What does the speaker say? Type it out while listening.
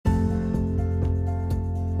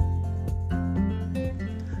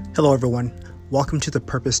Hello, everyone. Welcome to the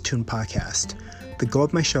Purpose Tune podcast. The goal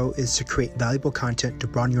of my show is to create valuable content to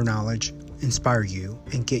broaden your knowledge, inspire you,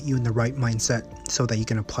 and get you in the right mindset so that you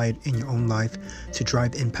can apply it in your own life to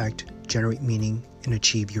drive impact, generate meaning, and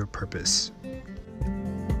achieve your purpose.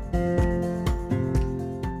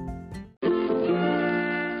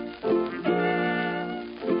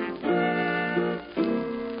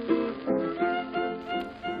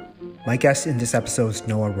 My guest in this episode is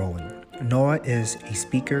Noa Ronen. Noa is a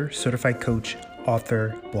speaker, certified coach,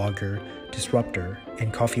 author, blogger, disruptor,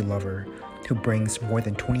 and coffee lover who brings more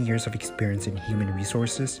than 20 years of experience in human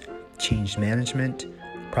resources, change management,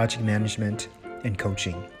 project management, and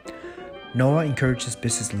coaching. Noa encourages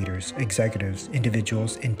business leaders, executives,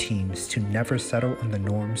 individuals, and teams to never settle on the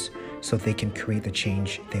norms so they can create the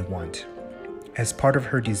change they want. As part of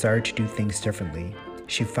her desire to do things differently,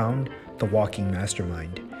 she found the Walking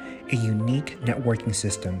Mastermind, a unique networking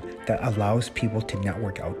system that allows people to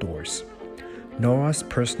network outdoors. Noa's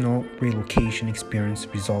personal relocation experience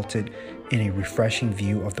resulted in a refreshing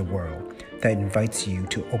view of the world that invites you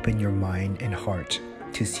to open your mind and heart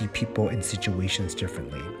to see people and situations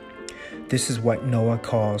differently. This is what Noa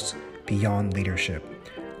calls Beyond Leadership,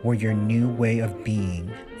 where your new way of being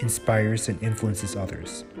inspires and influences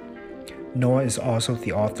others. Noa is also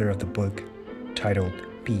the author of the book titled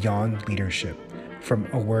Beyond Leadership, From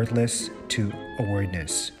Awareness to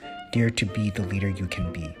Awareness, Dare to Be the Leader You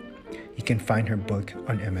Can Be. You can find her book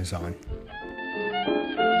on Amazon.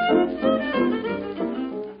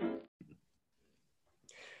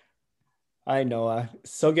 Hi, Noa.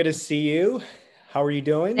 So good to see you. How are you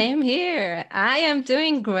doing? Same here. I am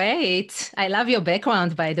doing great. I love your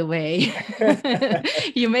background, by the way.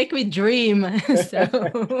 You make me dream. So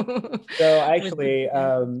actually,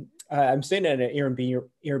 I'm staying at an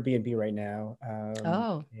Airbnb right now.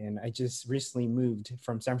 And I just recently moved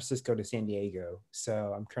from San Francisco to San Diego.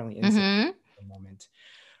 So I'm currently in San Diego at the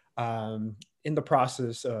moment. In the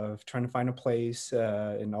process of trying to find a place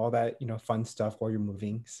and all that, fun stuff while you're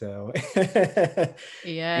moving. So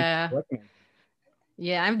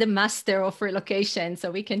Yeah, I'm the master of relocation, so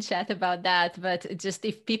we can chat about that. But just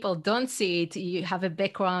if people don't see it, you have a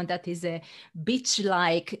background that is a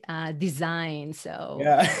beach-like design. So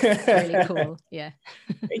it's really cool. Yeah.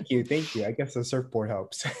 Thank you. I guess the surfboard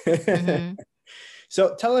helps.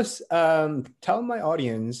 So tell my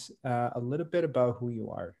audience a little bit about who you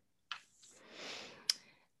are.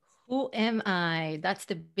 Who am I? That's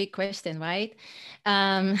the big question, right?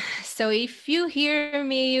 So if you hear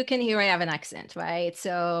me, you can hear I have an accent, right?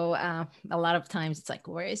 So a lot of times it's like,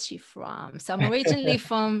 where is she from? So I'm originally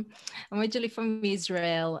from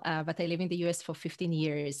Israel, but I live in the US for 15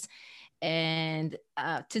 years. And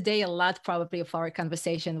today, a lot probably of our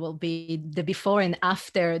conversation will be the before and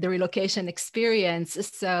after the relocation experience.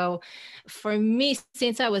 So for me,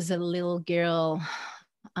 since I was a little girl,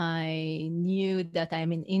 I knew that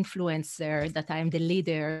I'm an influencer, that I'm the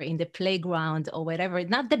leader in the playground or whatever,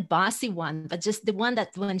 not the bossy one, but just the one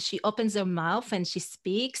that when she opens her mouth and she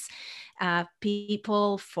speaks,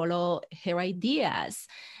 people follow her ideas.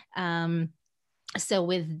 So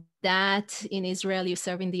with that, in Israel, you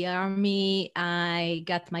serve in the army. I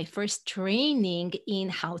got my first training in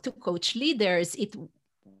how to coach leaders. It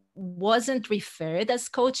wasn't referred as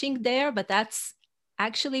coaching there, but that's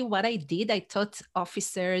actually what I did. I taught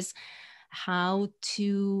officers how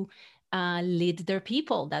to lead their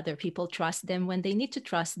people, that their people trust them when they need to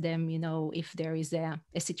trust them, if there is a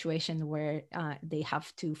situation where they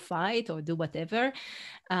have to fight or do whatever.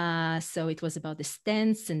 So it was about the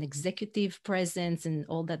stance and executive presence and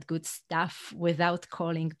all that good stuff without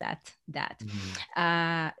calling that.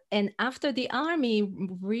 And after the army,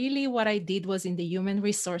 really what I did was in the human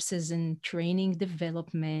resources and training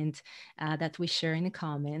development that we share in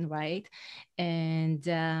common, right?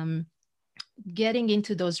 And getting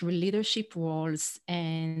into those leadership roles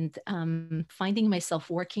and finding myself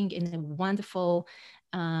working in a wonderful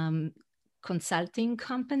consulting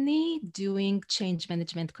company doing change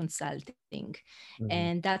management consulting.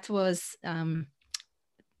 And that was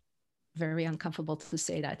very uncomfortable to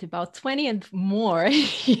say that, about 20 and more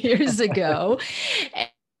years ago.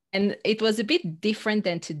 And it was a bit different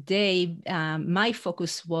than today. My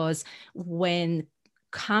focus was when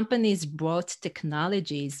companies brought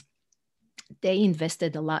technologies, they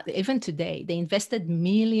invested a lot. Even today, they invested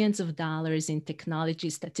millions of dollars in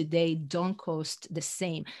technologies that today don't cost the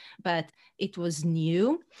same, but it was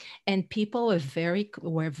new. And people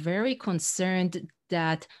were very concerned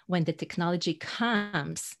that when the technology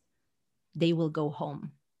comes, they will go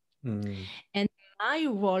home. And my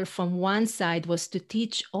role from one side was to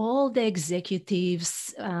teach all the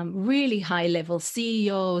executives, really high level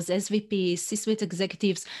CEOs, SVPs, C-suite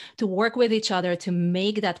executives, to work with each other to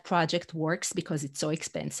make that project works, because it's so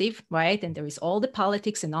expensive, right? And there is all the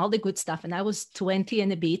politics and all the good stuff. And I was 20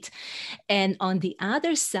 and a bit. And on the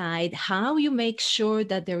other side, how you make sure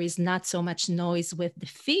that there is not so much noise with the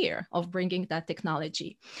fear of bringing that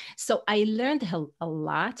technology. So I learned a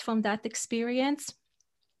lot from that experience.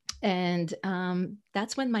 And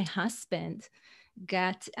that's when my husband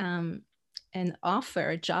got an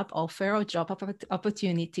offer, job offer or job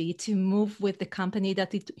opportunity to move with the company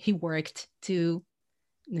that he worked to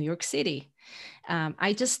New York City.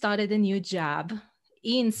 I just started a new job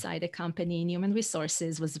inside a company in human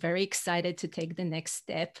resources, was very excited to take the next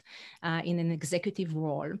step in an executive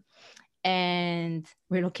role. And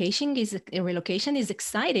relocation is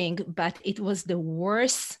exciting, but it was the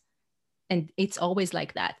worst, and it's always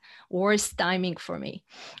like that, worst timing for me.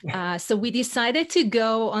 So we decided to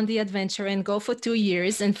go on the adventure and go for 2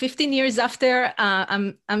 years. And 15 years after,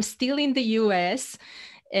 I'm still in the US,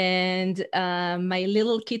 and my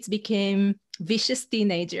little kids became vicious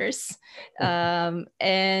teenagers,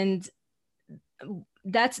 and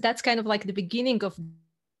that's kind of like the beginning of the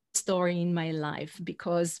story in my life,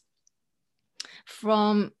 because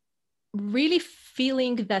from really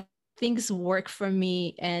feeling that things work for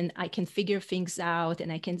me and I can figure things out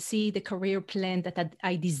and I can see the career plan that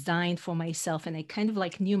I designed for myself and I kind of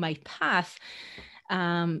like knew my path,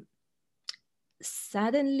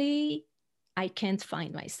 suddenly I can't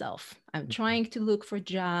find myself. I'm trying to look for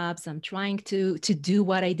jobs. I'm trying to do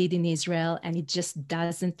what I did in Israel, and it just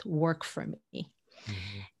doesn't work for me.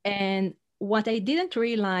 Mm-hmm. And what I didn't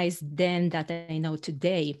realize then that I know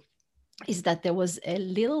today is that there was a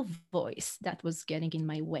little voice that was getting in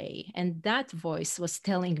my way. And that voice was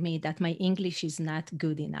telling me that my English is not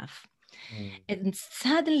good enough. And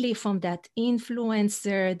suddenly from that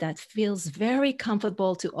influencer that feels very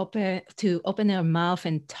comfortable to open her mouth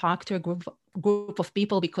and talk to a group of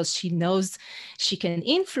people because she knows she can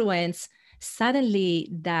influence, suddenly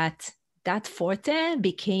that forte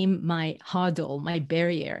became my hurdle, my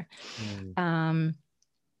barrier.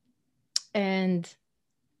 And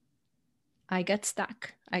I got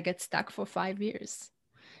stuck. I got stuck for 5 years.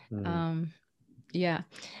 Yeah.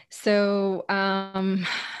 So,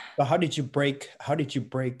 but how did you break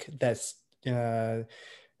that?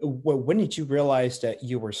 When did you realize that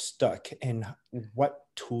you were stuck, and what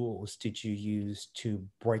tools did you use to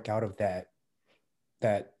break out of that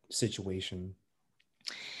situation?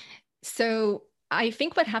 So I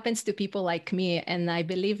think what happens to people like me, and I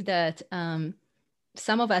believe that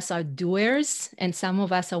some of us are doers and some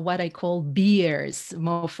of us are what I call beers,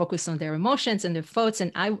 more focused on their emotions and their thoughts.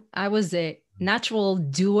 And I was a natural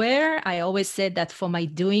doer. I always said that for my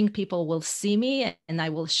doing, people will see me and I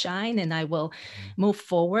will shine and I will move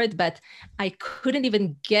forward. But I couldn't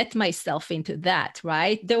even get myself into that,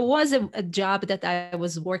 right? There was a job that I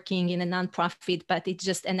was working in a nonprofit, but it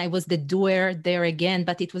just, and I was the doer there again,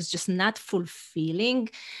 but it was just not fulfilling.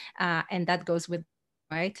 And that goes with,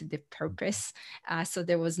 right, the purpose. So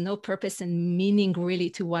there was no purpose and meaning really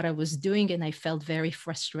to what I was doing. And I felt very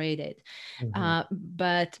frustrated.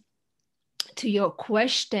 But to your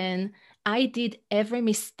question, I did every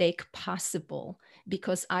mistake possible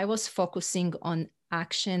because I was focusing on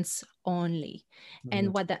actions only.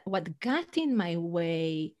 And what got in my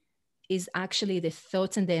way is actually the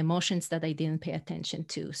thoughts and the emotions that I didn't pay attention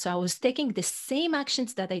to. So I was taking the same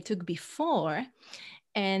actions that I took before,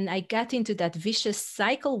 and I got into that vicious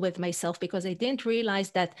cycle with myself because I didn't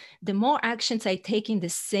realize that the more actions I take in the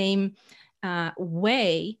same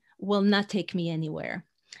way will not take me anywhere.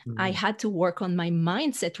 I had to work on my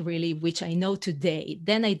mindset, really, which I know today.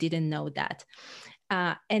 Then I didn't know that.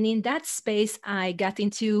 And in that space, I got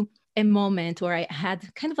into a moment where I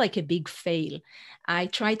had kind of like a big fail. I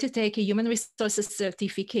tried to take a human resources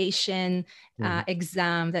certification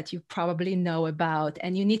exam that you probably know about,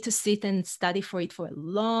 and you need to sit and study for it for a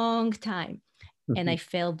long time. And I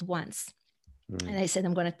failed once. And I said,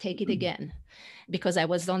 I'm going to take it again because I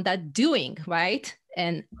was on that doing, right?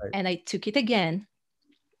 And I took it again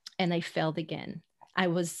and I failed again. I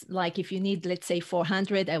was like, if you need, let's say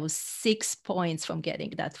 400, I was 6 points from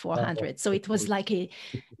getting that 400. So it was like a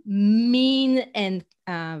mean and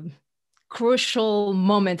crucial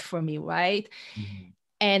moment for me, right?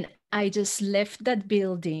 And I just left that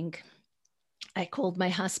building. I called my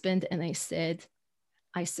husband and I said,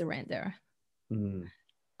 I surrender.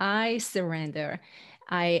 I surrender.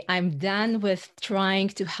 I'm done with trying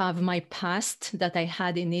to have my past that I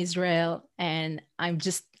had in Israel, and I'm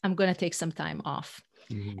going to take some time off.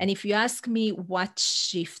 And if you ask me what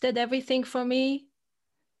shifted everything for me,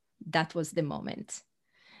 that was the moment.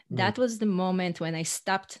 Mm. That was the moment when I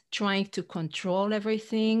stopped trying to control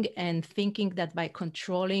everything and thinking that by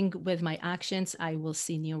controlling with my actions, I will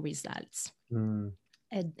see new results. Mm.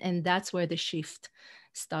 And that's where the shift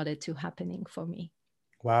started to happening for me.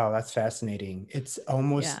 Wow, that's fascinating. It's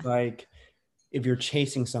almost Yeah. like if you're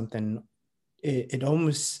chasing something, it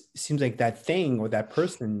almost seems like that thing or that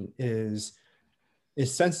person is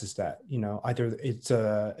senses that, you know, either it's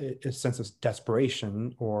a sense of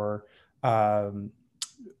desperation um,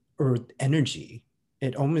 or energy.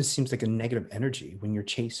 It almost seems like a negative energy when you're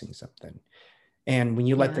chasing something. And when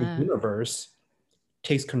you let the Yeah. universe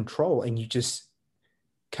takes control and you just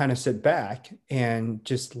kind of sit back and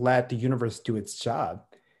just let the universe do its job,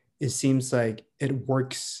 it seems like it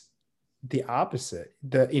works the opposite.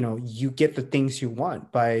 You get the things you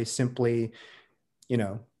want by simply, you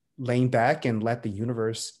know, laying back and let the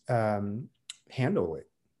universe handle it.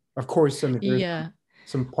 Of course, I mean, there's Yeah.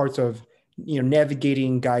 some parts of,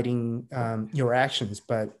 navigating, guiding your actions,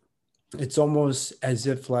 but it's almost as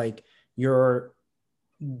if like you're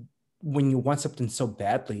when you want something so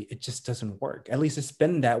badly, it just doesn't work. At least it's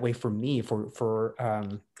been that way for me in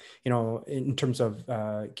terms of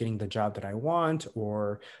getting the job that I want,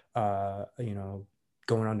 or going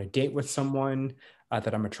on a date with someone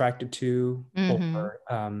that I'm attracted to, Mm-hmm. or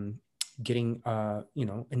getting a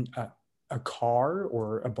car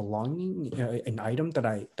or a belonging, an item that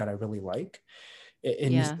I really like. And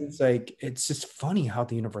it Yeah. seems like it's just funny how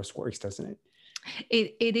the universe works, doesn't it?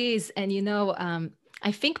 It is. And,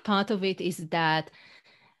 I think part of it is that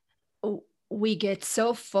we get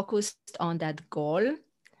so focused on that goal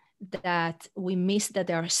that we miss that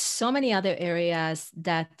there are so many other areas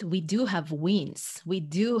that we do have wins. We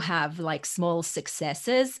do have like small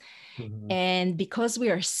successes. Mhm. And because we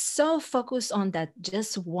are so focused on that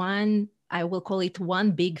just one, I will call it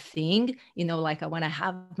one big thing, like I want to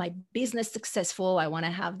have my business successful. I want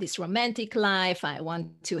to have this romantic life. I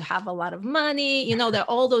want to have a lot of money. There are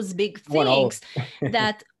all those big I want all things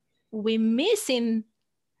that we miss in,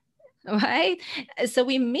 right? So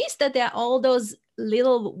we miss that there are all those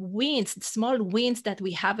little wins, small wins that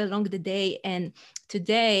we have along the day. And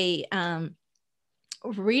today,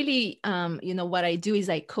 really, what I do is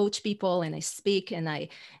I coach people and I speak, and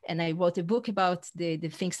I wrote a book about the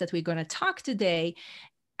things that we're going to talk today.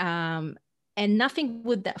 um, and nothing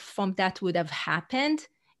from that would have happened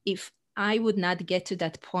if I would not get to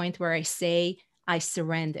that point where I say I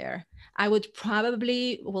surrender. I would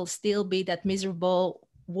probably will still be that miserable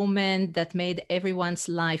woman that made everyone's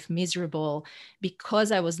life miserable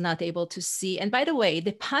because I was not able to see. And by the way,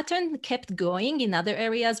 the pattern kept going in other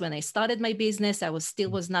areas. When I started my business, I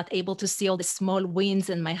was not able to see all the small wins.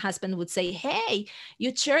 And my husband would say, "Hey,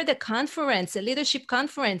 you chaired a conference, a leadership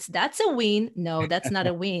conference. That's a win." No, that's not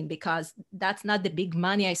a win because that's not the big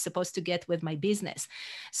money I'm supposed to get with my business.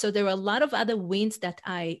 So there are a lot of other wins that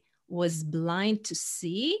I was blind to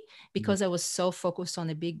see because I was so focused on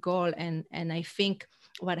a big goal. And I think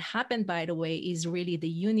what happened, by the way, is really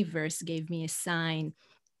the universe gave me a sign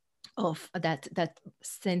of that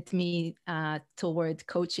sent me toward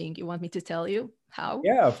coaching. You want me to tell you how?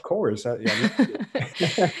 Yeah, of course. Yeah, I love it.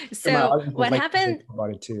 Sure, my So audience would like to hear about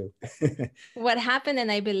it too. what happened,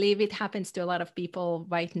 and I believe it happens to a lot of people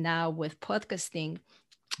right now with podcasting,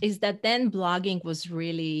 is that then blogging was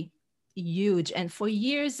really huge. And for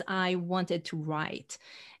years, I wanted to write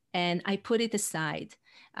and I put it aside.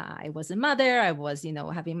 I was a mother, I was,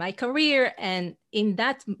 having my career. And in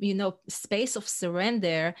that, space of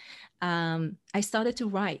surrender, I started to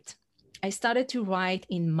write. I started to write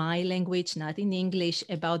in my language, not in English,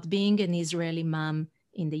 about being an Israeli mom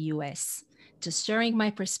in the US, just sharing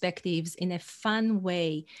my perspectives in a fun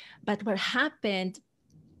way. But what happened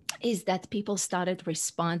is that people started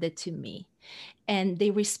responded to me, and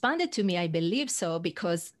they responded to me, I believe so,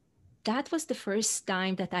 because that was the first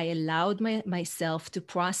time that I allowed myself to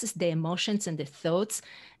process the emotions and the thoughts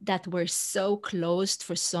that were so closed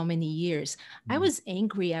for so many years. I Mm. was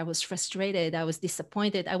angry, I was frustrated, I was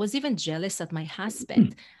disappointed, I was even jealous at my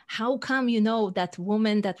husband. How come, that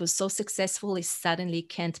woman that was so successful is suddenly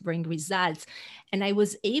can't bring results? And I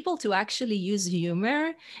was able to actually use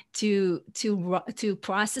humor to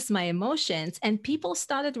process my emotions, and people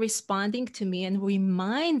started responding to me and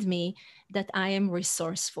remind me that I am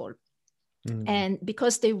resourceful. Mm. And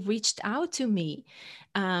because they reached out to me,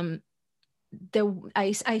 um,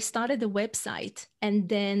 I started a website. And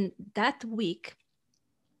then that week,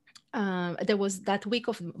 there was that week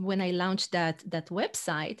of when I launched that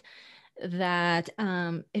website, that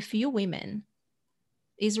a few women,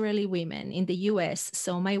 Israeli women in the US,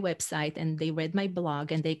 saw my website and they read my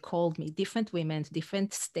blog and they called me, different women,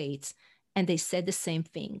 different states, and they said the same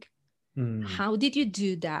thing. Mm. How did you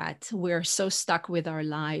do that? We're so stuck with our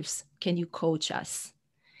lives. Can you coach us?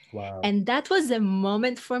 Wow. And that was a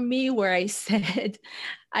moment for me where I said,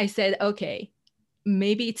 okay,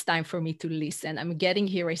 maybe it's time for me to listen. I'm getting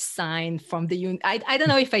here a sign from the I don't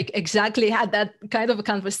know if I exactly had that kind of a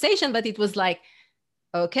conversation, but it was like,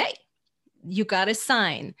 okay, you got a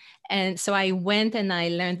sign. And so I went and I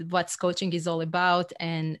learned what coaching is all about,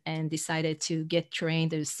 and decided to get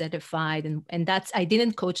trained and certified. And that's, I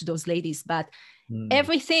didn't coach those ladies, but Mm.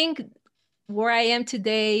 everything where I am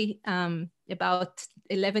today, about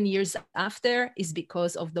 11 years after, is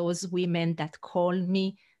because of those women that called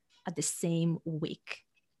me at the same week.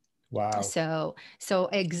 Wow. So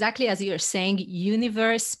exactly as you're saying,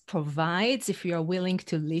 universe provides if you're willing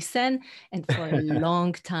to listen. And for a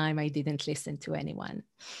long time, I didn't listen to anyone.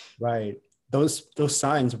 Right. Those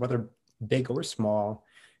signs, whether big or small,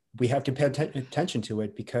 we have to pay attention to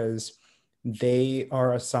it because they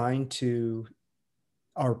are assigned to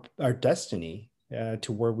our destiny,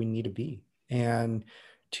 to where we need to be. And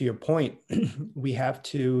to your point, we have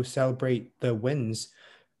to celebrate the wins,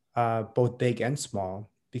 both big and small,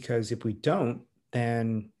 because if we don't,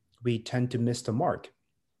 then we tend to miss the mark.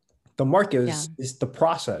 The mark Yeah, is the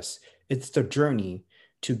process. It's the journey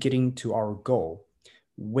to getting to our goal.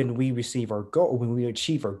 When we receive our goal, when we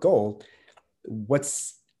achieve our goal,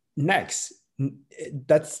 what's next?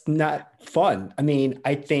 That's not fun. I mean,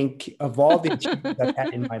 I think of all the achievements I've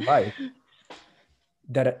had in my life,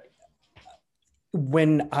 that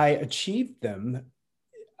when I achieve them,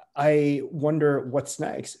 I wonder what's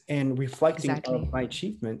next. And reflecting exactly. of my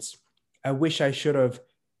achievements, I wish I should have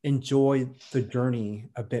enjoyed the journey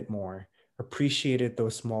a bit more, appreciated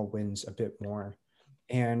those small wins a bit more,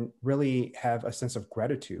 and really have a sense of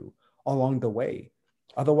gratitude along the way.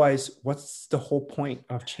 Otherwise, what's the whole point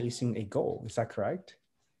of chasing a goal? Is that correct?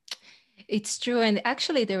 It's true. And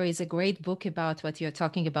actually, there is a great book about what you're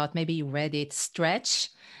talking about. Maybe you read it, Stretch.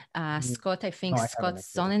 Mm. Scott, I No, think I Scott haven't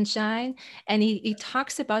actually. Sonnenschein. And he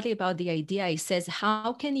talks about the idea. He says,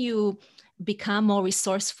 how can you become more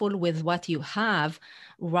resourceful with what you have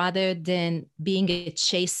rather than being a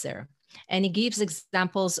chaser? And he gives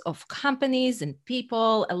examples of companies and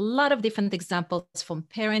people, a lot of different examples from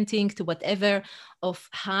parenting to whatever, of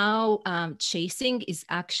how chasing is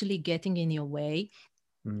actually getting in your way.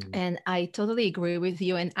 Mm. And I totally agree with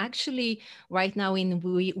you. And actually, right now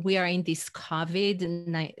we are in this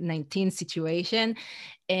COVID-19 situation,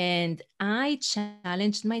 and I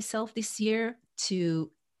challenged myself this year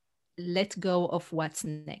to let go of what's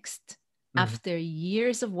next. Mhm. After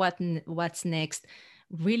years of what's next,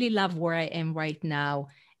 really love where I am right now,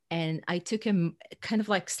 and I took a kind of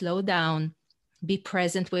like slow down, be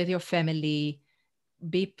present with your family,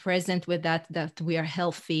 be present with that we are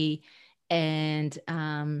healthy, and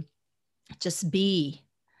just be,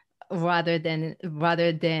 rather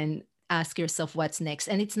than ask yourself what's next.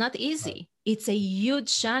 And it's not Right. easy. It's a huge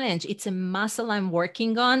challenge. It's a muscle I'm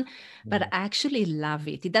working on, but I Mm. actually love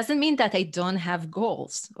it. It doesn't mean that I don't have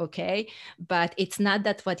goals, okay? But it's not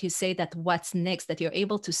that what you say, that what's next, that you're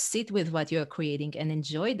able to sit with what you're creating and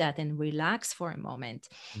enjoy that and relax for a moment.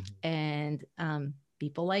 Mhm. And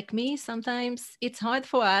people like me, sometimes it's hard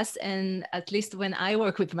for us. And at least when I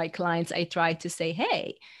work with my clients, I try to say,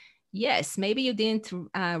 hey, yes, maybe you didn't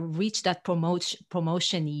reach that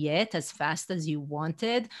promotion yet as fast as you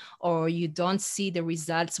wanted, or you don't see the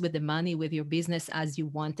results with the money with your business as you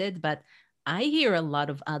wanted, but I hear a lot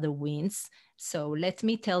of other wins. So let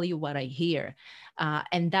me tell you what I hear.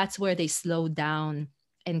 And that's where they slow down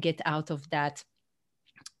and get out of that,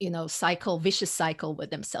 vicious cycle with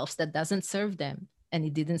themselves that doesn't serve them. And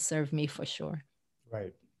it didn't serve me for sure.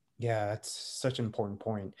 Right. Yeah, that's such an important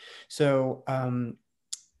point. So,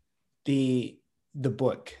 the the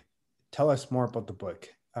book. Tell us more about the book.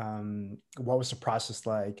 What was the process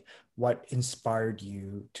like? What inspired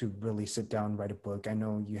you to really sit down and write a book? I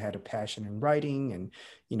know you had a passion in writing, and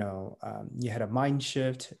you had a mind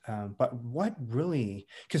shift. But what really?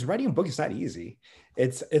 Because writing a book is not easy.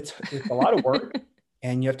 It's a lot of work,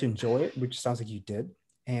 and you have to enjoy it, which sounds like you did.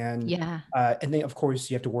 And Yeah. and then of course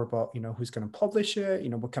you have to worry about who's going to publish it,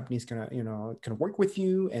 what company's going to work with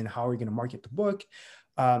you, and how are you going to market the book.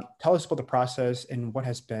 Tell us about the process and what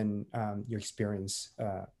has been your experience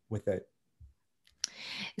with it.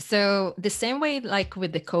 So the same way, like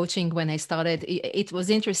with the coaching, when I started, it was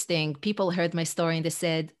interesting. People heard my story and they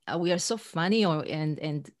said, "We are so funny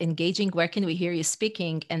and engaging. Where can we hear you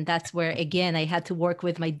speaking?" And that's where again I had to work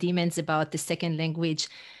with my demons about the second language,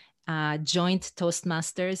 joint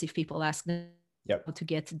Toastmasters. If people ask Yep. to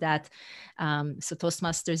get that. So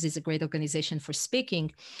Toastmasters is a great organization for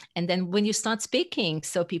speaking. And then when you start speaking,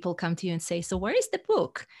 so people come to you and say, so where is the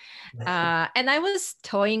book? And I was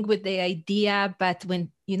toying with the idea, but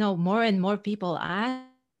when, more and more people ask,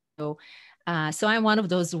 so I'm one of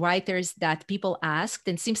those writers that people asked,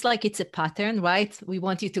 and seems like it's a pattern, right? We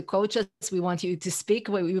want you to coach us, we want you to speak,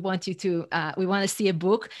 we want you to, we want to see a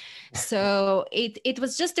book. So it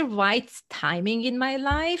was just the right timing in my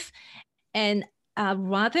life, and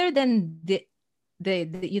rather than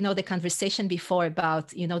the conversation before about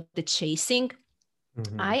the chasing,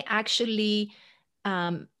 I actually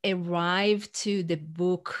arrived to the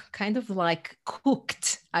book kind of like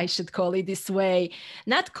cooked, I should call it this way.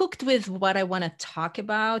 Not cooked with what I want to talk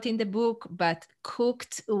about in the book, but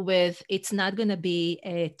cooked with it's not going to be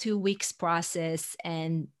a 2 weeks process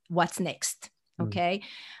and what's next. Okay.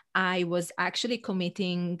 I was actually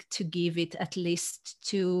committing to give it at least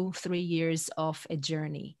 2-3 years of a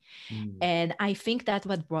journey. And I think that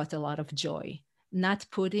what brought a lot of joy, not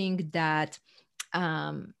putting that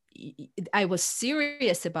I was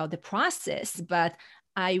serious about the process, but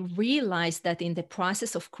I realized that in the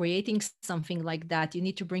process of creating something like that, you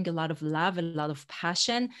need to bring a lot of love, a lot of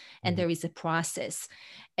passion, and there is a process.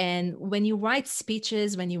 And when you write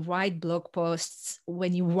speeches, when you write blog posts,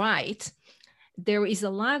 when you write, there is a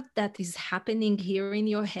lot that is happening here in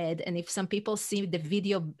your head. And if some people see the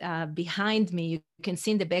video behind me, you can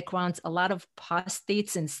see in the background a lot of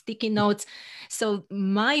post-its and sticky notes. So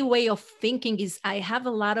my way of thinking is I have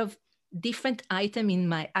a lot of different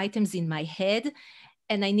items in my head,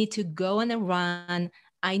 and I need to go on a run.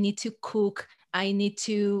 I need to cook. I need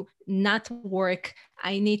to not work.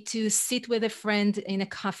 I need to sit with a friend in a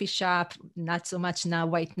coffee shop, not so much now,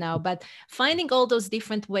 right now, but finding all those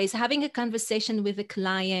different ways, having a conversation with a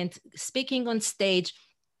client, speaking on stage.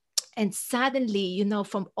 And suddenly,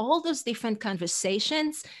 from all those different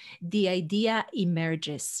conversations, the idea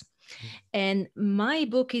emerges. And my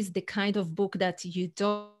book is the kind of book that you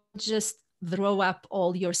don't just throw up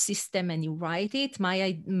all your system and you write it.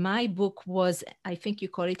 My book was, I think you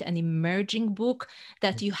call it an emerging book,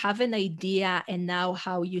 that you have an idea and now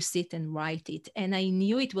how you sit and write it. And I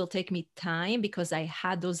knew it will take me time because I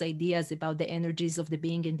had those ideas about the energies of the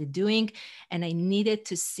being and the doing, and I needed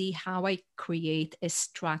to see how I create a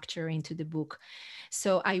structure into the book.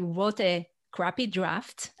 So I wrote a crappy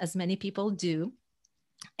draft, as many people do,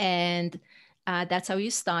 and that's how you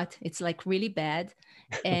start. It's like really bad.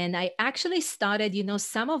 And I actually started,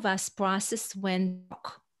 some of us process when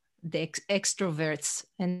the extroverts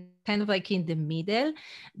and kind of like in the middle,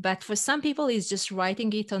 but for some people it's just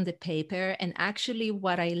writing it on the paper. And actually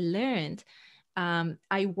what I learned,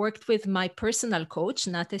 I worked with my personal coach,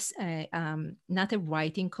 not a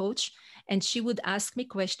writing coach, and she would ask me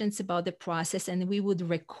questions about the process, and we would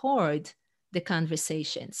record the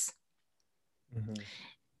conversations.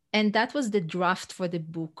 And that was the draft for the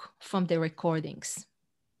book from the recordings.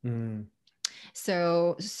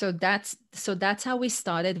 So that's how we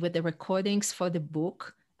started with the recordings for the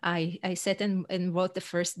book. I sat and wrote the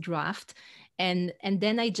first draft, and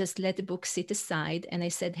then I just let the book sit aside, and I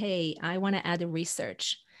said, hey, I want to add a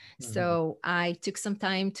research. So I took some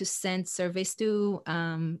time to send surveys to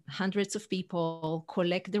hundreds of people,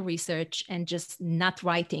 collect the research, and just not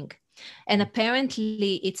writing. And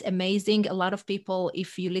apparently it's amazing. A lot of people,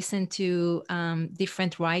 if you listen to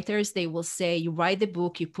different writers, they will say you write the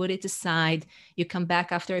book, you put it aside, you come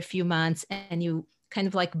back after a few months and you kind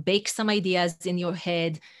of like bake some ideas in your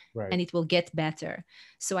head, right, and it will get better.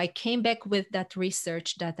 So I came back with that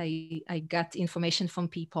research that I got information from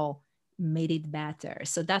people, made it better.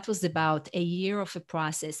 So that was about a year of a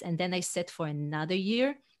process. And then I set for another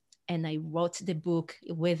year, and I wrote the book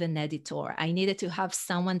with an editor. I needed to have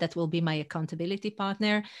someone that will be my accountability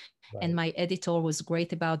partner. Right. And my editor was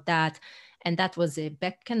great about that. And that was a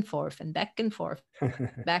back and forth and back and forth,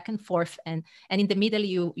 back and forth. And in the middle,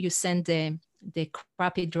 you send the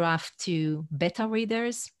crappy draft to beta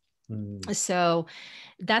readers. So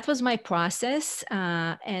that was my process.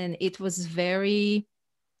 And it was very,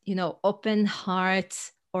 open heart,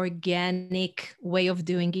 organic way of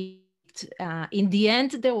doing it. In the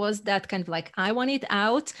end, there was that kind of like, I want it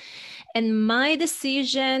out. And my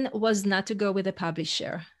decision was not to go with a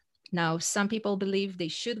publisher. Now, some people believe they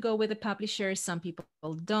should go with a publisher. Some people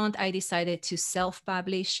don't. I decided to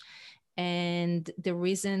self-publish. And the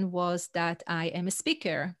reason was that I am a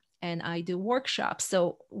speaker and I do workshops.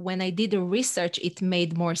 So when I did the research, it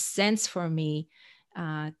made more sense for me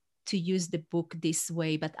to use the book this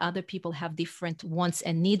way, but other people have different wants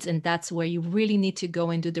and needs. And that's where you really need to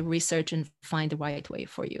go and do the research and find the right way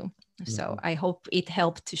for you. So I hope it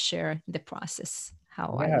helped to share the process. how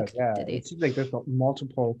I Yeah, looked yeah. at It it. seems like there's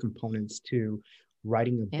multiple components to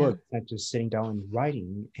writing a Yeah. book, not just sitting down and writing.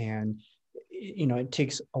 And it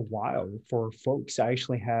takes a while for folks. I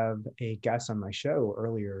actually have a guest on my show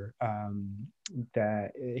earlier,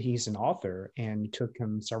 that he's an author, and it took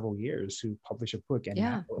him several years to publish a book, and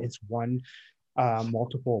now Yeah. it's won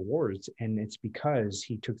multiple awards, and it's because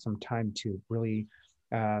he took some time to really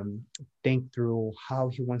think through how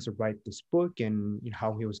he wants to write this book, and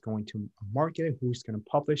how he was going to market it, who's going to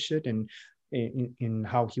publish it, and in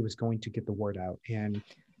how he was going to get the word out. And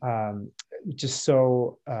um, just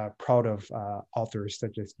so proud of authors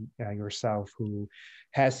such as yourself, who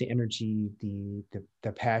has the energy,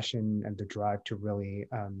 the passion, and the drive to really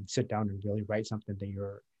sit down and really write something that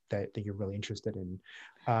you're really interested in.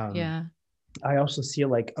 Um, Yeah. I also see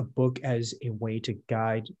like a book as a way to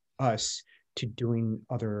guide us to doing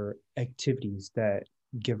other activities that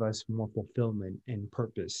give us more fulfillment and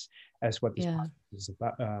purpose, as what this Yeah. podcast is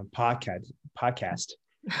about. Podcast.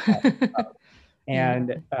 Yeah.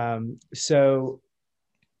 And so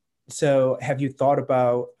have you thought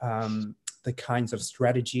about the kinds of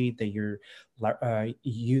strategy that you're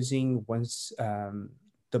using once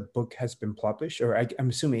the book has been published? Or I'm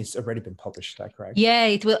assuming it's already been published. Is that correct? Yeah,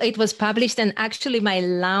 it was published, and actually, my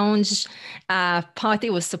launch party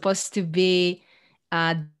was supposed to be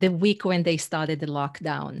the week when they started the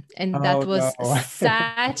lockdown, and that Oh no. was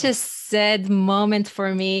such a sad moment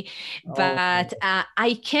for me. Oh But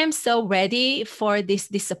I came so ready for this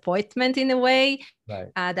disappointment in a way. right.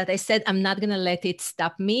 That I said, I'm not going to let it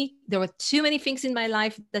stop me. There were too many things in my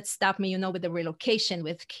life that stopped me, with the relocation,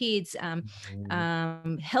 with kids,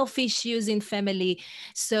 Mhm. health issues in family.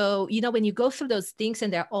 So, when you go through those things and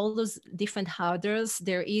there are all those different hurdles,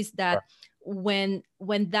 there is Right. that when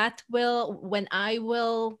I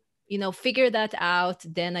will, figure that out,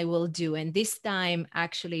 then I will do. And this time,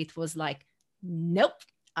 actually, it was like, nope.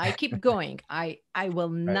 I keep going. I will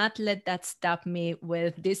Right. not let that stop me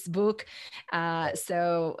with this book.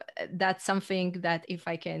 So that's something that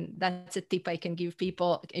that's a tip I can give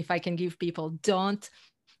people. If I can give people, don't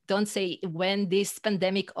say when this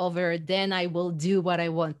pandemic over, then I will do what I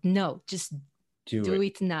want. No, just Do do it.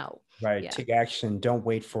 it now. Right. Yeah. Take action. Don't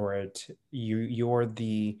wait for it. You're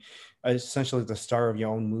the essentially the star of your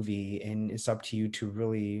own movie, and it's up to you to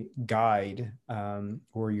really guide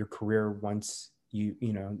where your career wants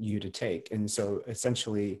you to take. And so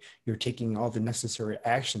essentially you're taking all the necessary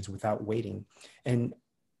actions without waiting. And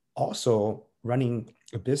also running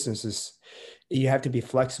a business is, you have to be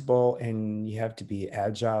flexible, and you have to be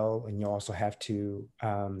agile, and you also have to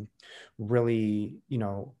really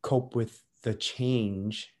cope with the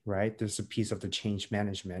change, right? There's a piece of the change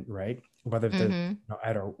management, right? Whether the Mm-hmm.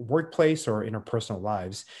 at our workplace or in our personal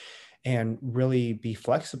lives, and really be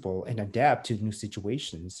flexible and adapt to new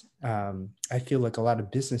situations. I feel like a lot of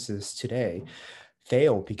businesses today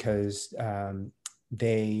fail because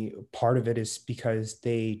they part of it is because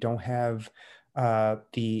they don't have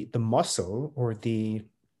the muscle or the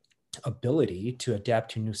ability to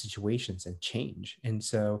adapt to new situations and change. And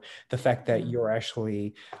so the fact that Yeah. you're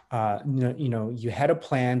actually you had a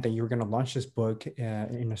plan that you were going to launch this book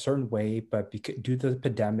in a certain way, but due to the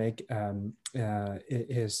pandemic, it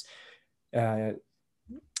is uh,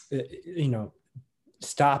 you know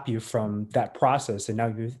stop you from that process, and now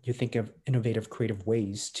you think of innovative, creative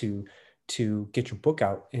ways to get your book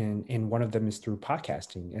out, and one of them is through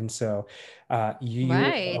podcasting. And so you are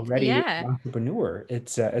Right. already an Yeah. entrepreneur.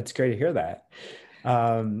 It's great to hear that.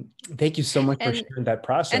 Thank you so much for And sharing that and I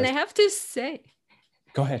process. have to say,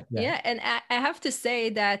 Go ahead. Yeah. yeah, and I have to say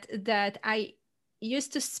that I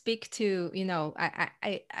used to speak to,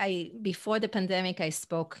 before the pandemic, I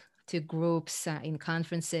spoke to groups in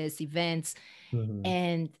conferences, events, Mhm.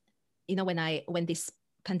 and when this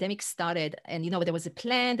pandemic started, and there was a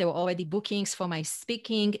plan, there were already bookings for my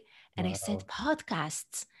speaking, and I said, Wow.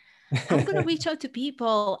 podcasts. I'm going to reach out to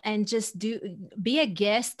people and just be a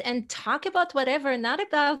guest and talk about whatever, not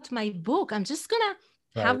about my book. I'm just going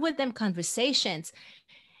to have Right. with them conversations.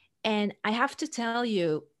 And I have to tell you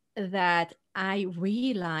that I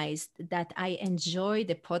realized that I enjoy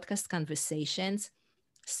the podcast conversations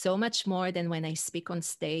so much more than when I speak on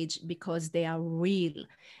stage, because they are real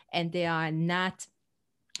and they are not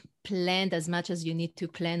planned as much as you need to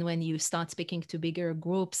plan when you start speaking to bigger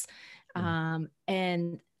groups.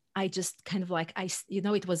 And I just kind of like,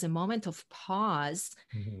 it was a moment of pause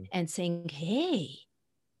Mhm. and saying, hey,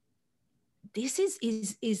 this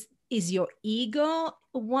is your ego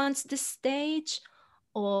wants the stage,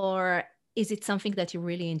 or is it something that you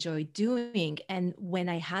really enjoy doing? And when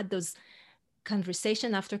I had those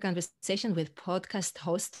conversation after conversation with podcast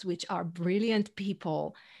hosts, which are brilliant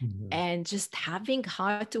people, and just having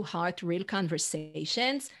heart to heart, real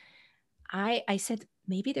conversations, I said,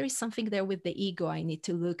 maybe there is something there with the ego I need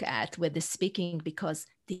to look at with the speaking, because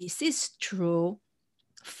this is true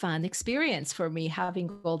fun experience for me having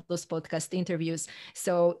all those podcast interviews.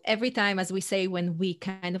 So every time, as we say, when we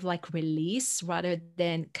kind of like release rather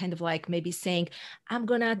than kind of like maybe saying, I'm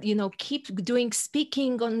gonna, keep doing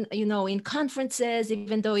speaking on, in conferences,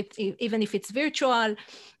 even though even if it's virtual,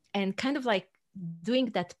 and kind of like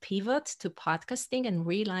doing that pivot to podcasting and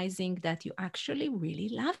realizing that you actually really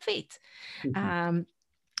love it.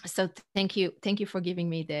 So thank you for giving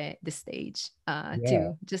me the stage Yeah.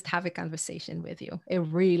 to just have a conversation with you, a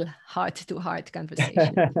real heart to heart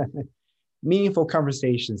conversation. Meaningful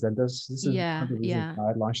conversations. And this is one Yeah, of the reasons yeah, why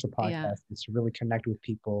I launched the yeah, podcast, is to really connect with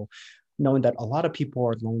people, knowing that a lot of people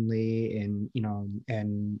are lonely and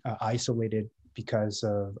isolated because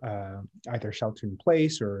of either shelter in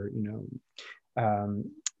place or um,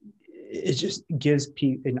 it just gives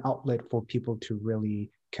an outlet for people to really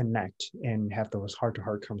connect and have those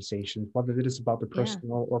heart-to-heart conversations, whether it is about the yeah,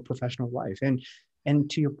 personal or professional life. And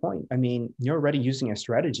to your point, I mean, you're already using a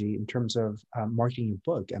strategy in terms of marketing your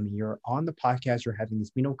book. I mean, you're on the podcast, you're having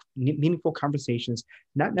these meaningful conversations,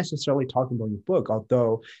 not necessarily talking about your book,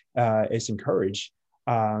 although it's encouraged.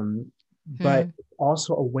 But mm,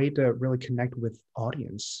 also a way to really connect with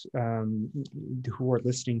audience who are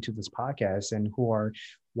listening to this podcast and who are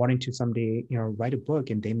wanting to someday, write a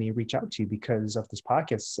book, and they may reach out to you because of this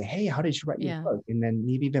podcast, say, hey, how did you write your yeah. book? And then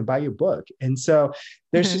maybe even buy your book. And so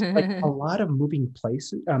there's just like a lot of moving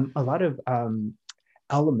places, a lot of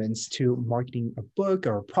elements to marketing a book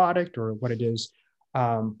or a product or what it is.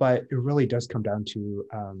 But it really does come down to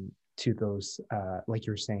those, like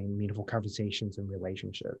you're saying, meaningful conversations and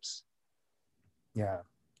relationships. Yeah.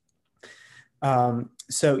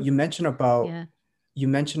 So Yeah. you mentioned about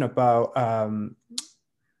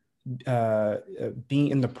being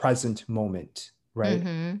in the present moment, right?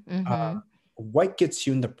 Mm-hmm, mm-hmm. What gets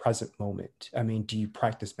you in the present moment? I mean, do you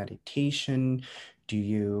practice meditation? Do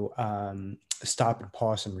you stop and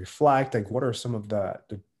pause and reflect? Like, what are some of the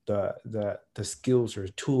skills or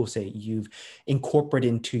tools that you've incorporated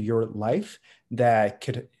into your life that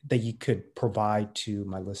you could provide to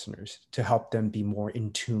my listeners to help them be more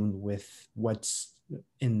in tune with what's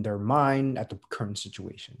in their mind at the current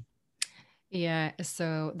situation? Yeah,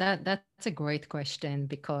 so that's a great question,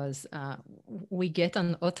 because we get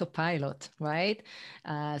on autopilot, right?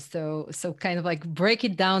 So kind of like break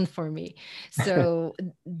it down for me. So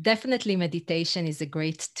definitely meditation is a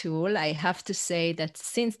great tool. I have to say that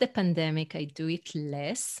since the pandemic, I do it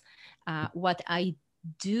less. What I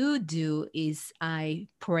do is I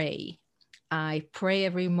pray. I pray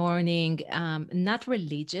every morning, not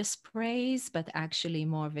religious praise, but actually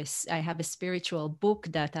more of I have a spiritual book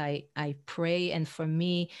that I pray. And for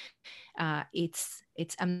me,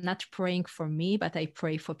 I'm not praying for me, but I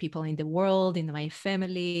pray for people in the world, in my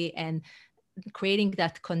family, and creating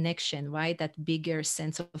that connection, right? That bigger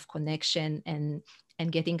sense of connection, and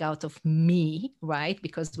getting out of me, right?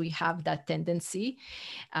 Because we have that tendency.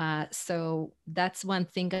 So that's one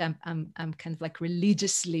thing I'm kind of like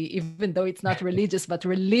religiously, even though it's not religious, but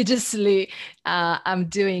religiously, I'm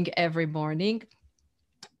doing every morning.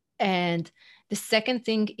 And the second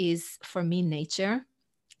thing is for me, nature,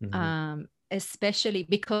 Mhm. especially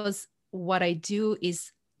because what I do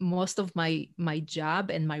is most of my job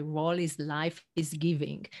and my role is life is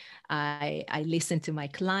giving. I listen to my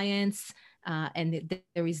clients, and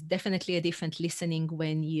there is definitely a different listening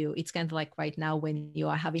when it's kind of like right now when you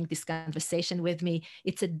are having this conversation with me.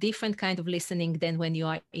 It's a different kind of listening than when you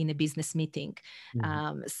are in a business meeting.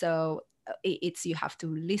 Mhm. So it's you have to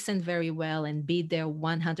listen very well and be there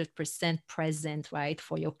 100% present, right,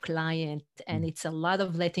 for your client. And it's a lot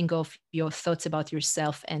of letting go of your thoughts about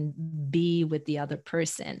yourself and be with the other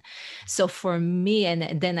person. So for me,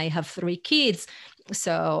 and then I have 3 kids,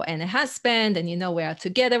 so, and a husband, and we are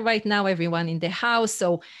together right now, everyone in the house.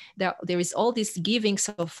 So there is all this giving.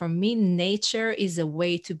 So for me, nature is a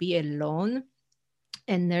way to be alone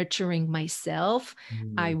and nurturing myself.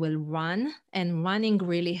 I Mhm. will run, and running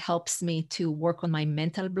really helps me to work on my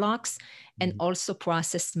mental blocks and Mhm. also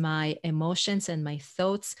process my emotions and my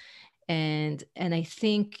thoughts. And I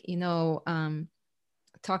think,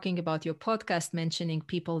 talking about your podcast, mentioning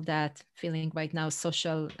people that feeling right now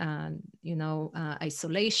social,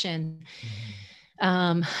 isolation. Mhm.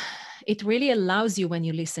 Um, it really allows you when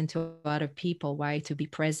you listen to other people, right, to be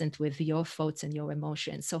present with your thoughts and your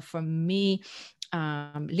emotions. So for me,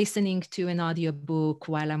 listening to an audiobook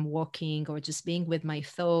while I'm walking, or just being with my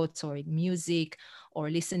thoughts, or music, or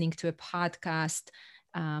listening to a podcast,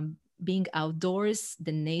 being outdoors,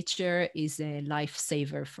 the nature is a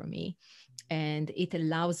lifesaver for me. And it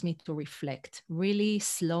allows me to reflect, really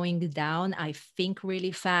slowing down. I think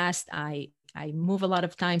really fast. I move a lot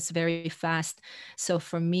of times very fast. So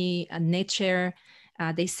for me, nature,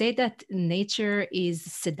 they say that nature is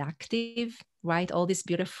seductive, right? All these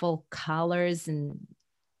beautiful colors and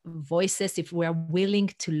voices, if we're willing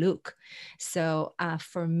to look. So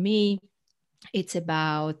for me, it's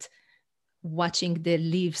about watching the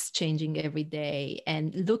leaves changing every day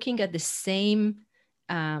and looking at the same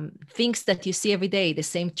things that you see every day, the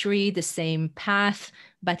same tree, the same path,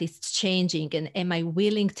 but it's changing. And am I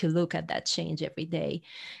willing to look at that change every day?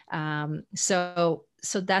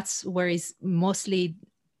 So that's where is mostly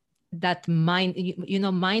that mind,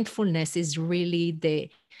 mindfulness is really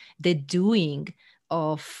the doing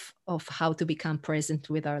of how to become present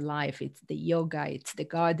with our life. It's the yoga, it's the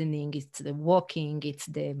gardening, it's the walking, it's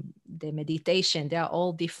the meditation. There are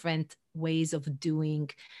all different ways of doing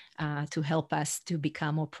to help us to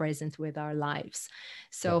become more present with our lives.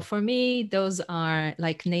 So Yeah. for me, those are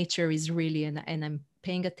like, nature is really, and I'm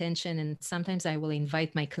paying attention. And sometimes I will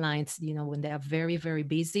invite my clients, when they are very, very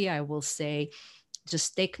busy, I will say,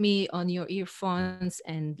 just take me on your earphones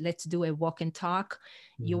and let's do a walk and talk.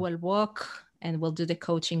 You Mhm. will walk and we'll do the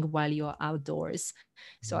coaching while you're outdoors.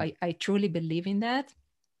 So Mhm. I truly believe in that.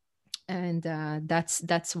 And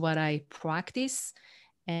that's what I practice.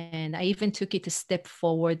 And I even took it a step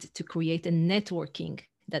forward to create a networking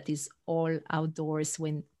that is all outdoors,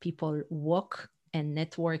 when people walk and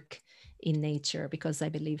network in nature, because I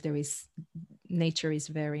believe nature is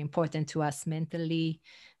very important to us mentally.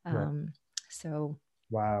 Right. Um, so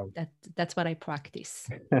Wow. that's what I practice.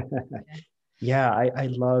 Yeah. Yeah, I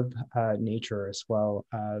love nature as well.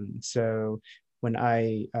 So when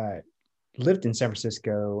I lived in San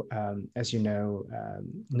Francisco, as you know,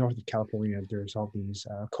 north of California, there's all these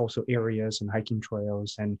coastal areas and hiking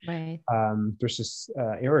trails. And Right. there's this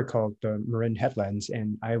area called the Marin Headlands,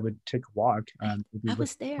 and I would take a walk I, maybe I with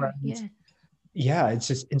was there. friends. Yeah. Yeah,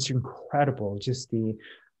 it's incredible, just the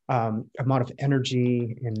amount of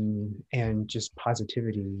energy and just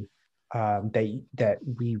positivity that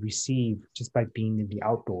we receive just by being in the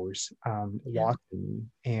outdoors, Yeah. walking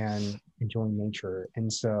and enjoying nature.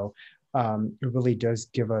 And so it really does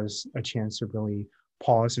give us a chance to really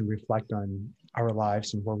pause and reflect on our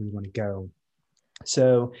lives and where we want to go.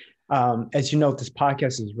 So, as you know, this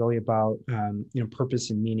podcast is really about purpose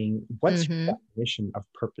and meaning. What's your Mm-hmm. definition of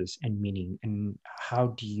purpose and meaning, and how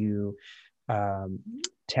do you um,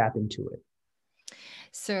 tap into it?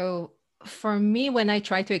 So for me, when I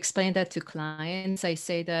try to explain that to clients, I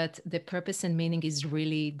say that the purpose and meaning is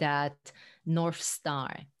really that North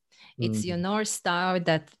Star. It's your Mm, North Star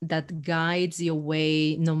that guides your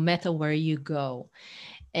way no matter where you go.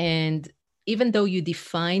 And even though you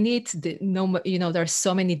define it, no, there are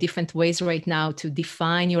so many different ways right now to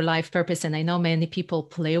define your life purpose, and I know many people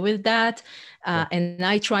play with that. yeah. And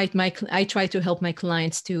I try to help my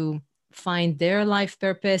clients to find their life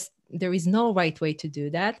purpose. There is no right way to do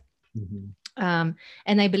that. Mhm. um,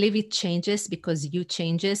 and I believe it changes because you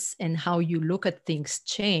changes and how you look at things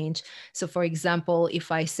change. So for example,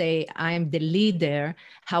 if I say I'm the leader,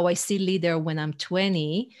 how I see leader when I'm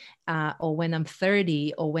 20, or when I'm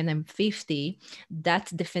 30, or when I'm 50,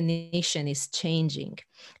 that definition is changing.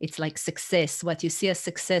 It's like success. What you see as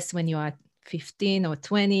success when you are 15 or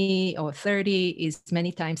 20 or 30 is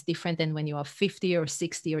many times different than when you are 50 or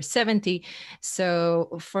 60 or 70.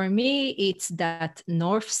 So for me, it's that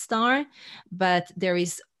North Star. But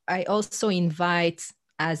I also invite,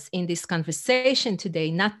 as in this conversation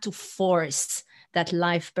today, not to force that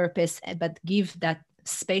life purpose, but give that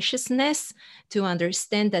spaciousness to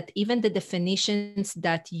understand that even the definitions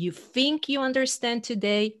that you think you understand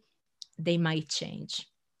today, they might change.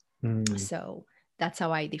 Mm. So that's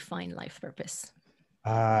how I define life purpose,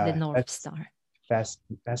 the Ah, North Star.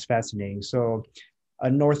 that's fascinating. So, a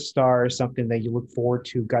North Star is something that you look forward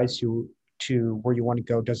to, guides you to where you want to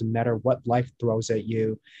go. Doesn't matter what life throws at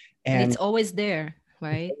you, And it's and always there,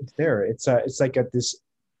 right? it's there. It's like this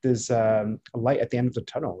light at the end of the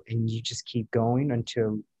tunnel, and you just keep going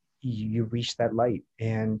until you reach that light.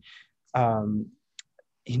 And um,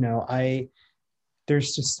 I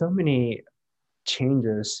there's just so many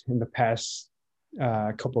changes in the past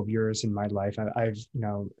couple of years in my life. I've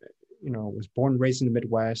was born and raised in the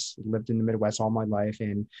Midwest, lived in the Midwest all my life,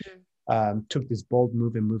 and took this bold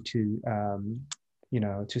move and moved to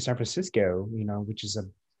to San Francisco, which is a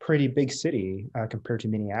pretty big city compared to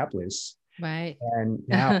Minneapolis. Right. And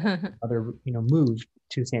now other, moved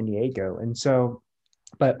to San Diego. And so,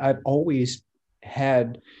 but I've always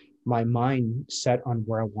had my mind set on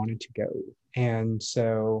where I wanted to go. And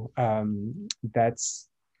so that's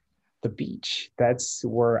the beach. That's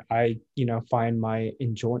where I, find my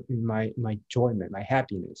enjoyment, my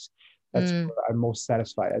happiness. That's Mm, where I'm most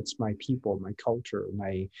satisfied. That's my people, my culture,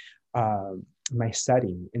 uh, my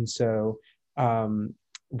setting. And so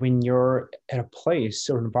when you're at a place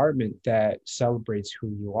or environment that celebrates who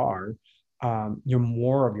you are, you're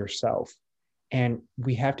more of yourself. And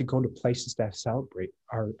we have to go to places that celebrate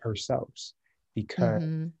ourselves, because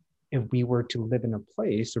mhm. if we were to live in a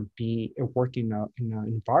place or be or work in an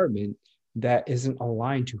environment that isn't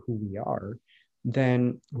aligned to who we are,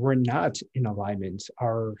 then we're not in alignment.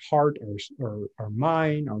 Our heart, our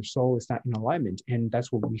mind, our soul is not in alignment, and that's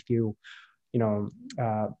what we feel, you know,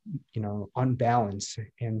 uh, unbalanced.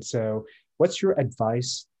 And so, what's your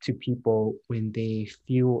advice to people when they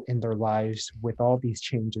feel in their lives with all these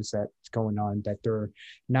changes that's going on that they're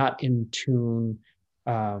not in tune,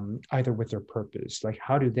 either with their purpose? Like,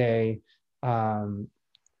 how do they um,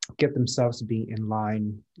 get themselves to be in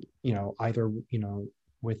line, either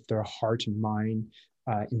with their heart and mind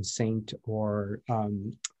in sync, or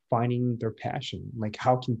finding their passion? Like,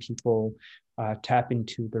 how can people tap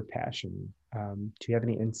into their passion? Do you have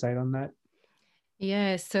any insight on that?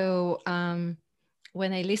 Yeah. So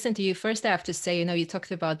when I listen to you, first I have to say, you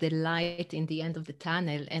talked about the light in the end of the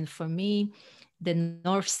tunnel. And for me, the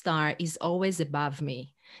North Star is always above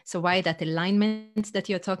me. So why that alignment that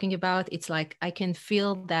you're talking about, it's like I can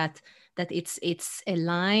feel that it's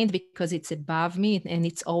aligned because it's above me and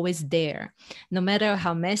it's always there. No matter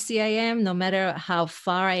how messy I am, no matter how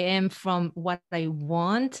far I am from what I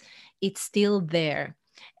want, it's still there.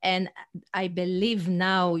 And I believe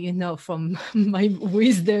now, from my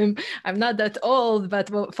wisdom, I'm not that old, but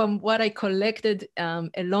from what I collected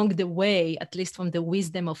along the way, at least from the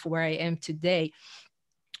wisdom of where I am today,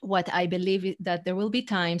 what I believe is that there will be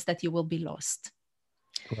times that you will be lost.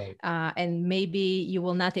 Right. And maybe you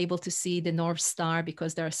will not able to see the North Star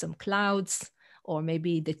because there are some clouds, or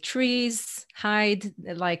maybe the trees hide.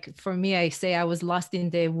 Like for me, I say I was lost in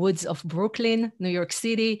the woods of Brooklyn, New York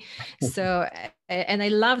City. So, and I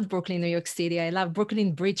loved Brooklyn, New York City. I love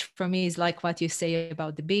Brooklyn Bridge. For me is like what you say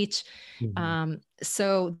about the beach. Mhm.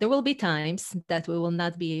 So there will be times that we will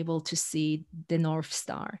not be able to see the North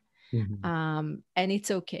Star, Mhm. and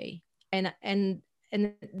it's okay. And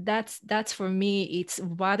that's for me, it's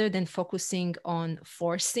rather than focusing on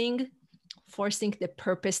forcing the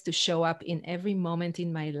purpose to show up in every moment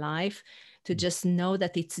in my life, to just know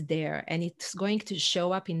that it's there, and it's going to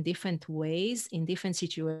show up in different ways in different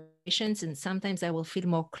situations. And sometimes I will feel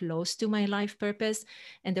more close to my life purpose,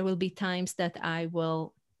 and there will be times that I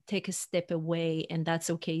will take a step away, and that's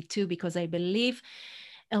okay too, because I believe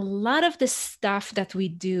a lot of the stuff that we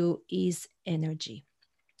do is energy.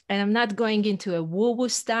 And I'm not going into a woo-woo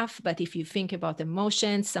stuff, but if you think about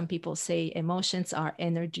emotions, some people say emotions are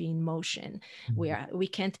energy in motion. Mhm. We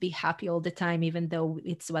can't be happy all the time, even though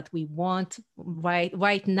it's what we want.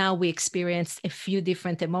 Right now, we experience a few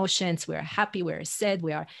different emotions. We're happy, we're sad,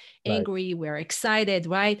 we are Right. angry, we're excited,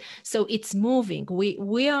 right? So it's moving.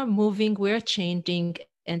 We are moving, we're changing,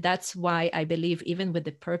 and that's why I believe even with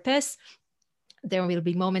the purpose, there will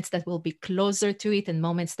be moments that will be closer to it and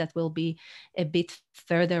moments that will be a bit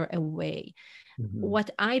further away. Mhm. What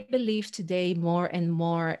I believe today more and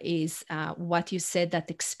more is what you said, that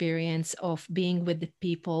experience of being with the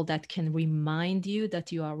people that can remind you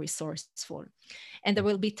that you are resourceful. And there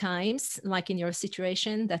will be times, like in your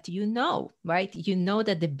situation, that right? You know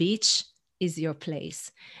that the beach is your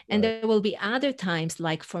place. And Right. there will be other times,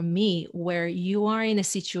 like for me, where you are in a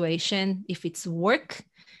situation, if it's work,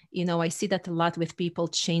 I see that a lot with people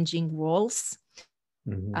changing roles,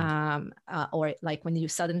 Mhm. or like when you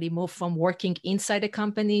suddenly move from working inside a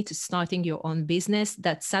company to starting your own business,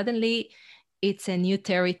 that suddenly it's a new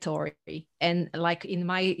territory. And like in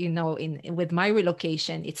my, in with my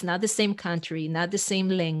relocation, it's not the same country, not the same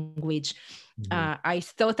language. Mhm. I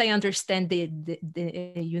thought I understand the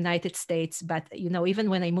United States, but even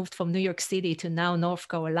when I moved from New York City to now North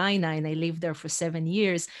Carolina, and I lived there for 7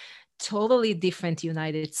 years, totally different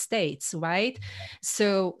United States, right?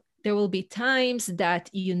 So there will be times that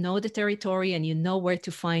you know the territory and you know where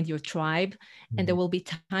to find your tribe. And there Mhm. will be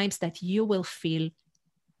times that you will feel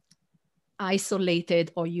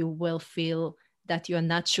isolated, or you will feel that you're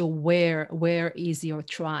not sure where is your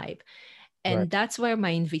tribe. Right. And that's where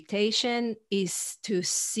my invitation is, to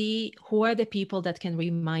see who are the people that can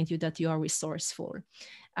remind you that you are resourceful.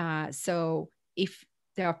 So if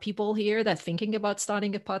there are people here that thinking about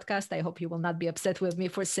starting a podcast, I hope you will not be upset with me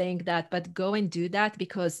for saying that, but go and do that,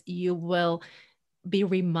 because you will be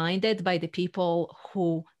reminded by the people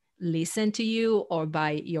who listen to you, or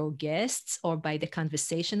by your guests, or by the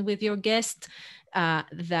conversation with your guests,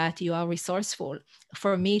 that you are resourceful.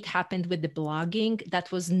 For me, it happened with the blogging.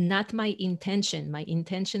 That was not my intention. My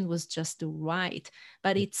intention was just to write,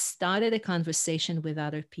 but it started a conversation with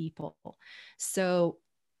other people. So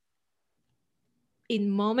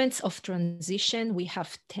in moments of transition, we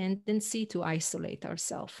have tendency to isolate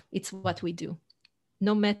ourselves. It's what we do,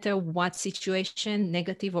 no matter what situation,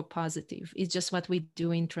 negative or positive. It's just what we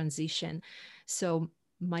do in transition. So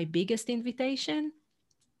my biggest invitation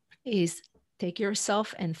is take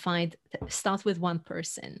yourself and start with one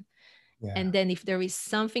person. Yeah. And then if there is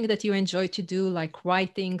something that you enjoy to do, like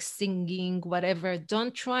writing, singing, whatever,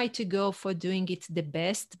 don't try to go for doing it the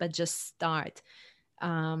best, but just start.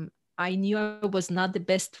 I knew I was not the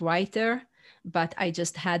best writer, but I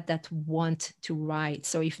just had that want to write.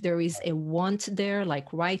 So if there is a want there, like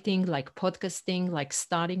writing, like podcasting, like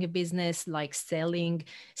starting a business, like selling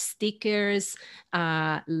stickers,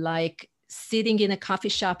 like sitting in a coffee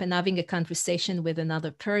shop and having a conversation with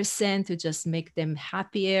another person to just make them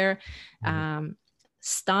happier,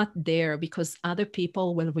 start there, because other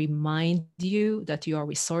people will remind you that you are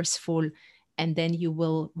resourceful, and then you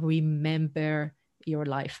will remember your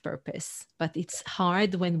life purpose. But it's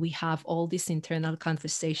hard when we have all these internal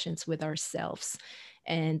conversations with ourselves.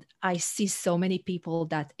 And I see so many people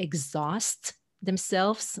that exhaust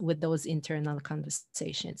themselves with those internal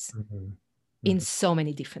conversations in so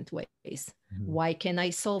many different ways. Why can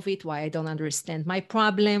I solve it? Why I don't understand my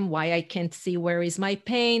problem? Why I can't see where is my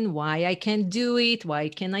pain? Why I can't do it? Why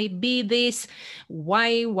can I be this?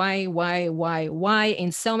 Why,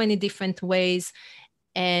 in so many different ways.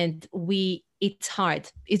 And it's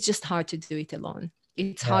hard. It's just hard to do it alone.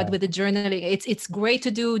 It's hard with the journaling. It's great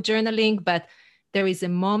to do journaling, but there is a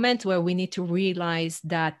moment where we need to realize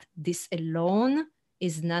that this alone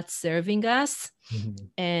is not serving us.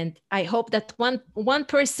 And I hope that one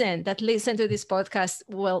person that listen to this podcast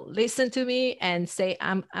will listen to me and say,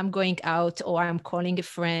 I'm going out, or I'm calling a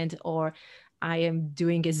friend, or I am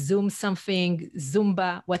doing a Zoom something,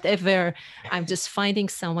 Zumba, whatever. I'm just finding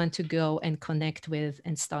someone to go and connect with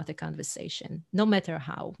and start a conversation, no matter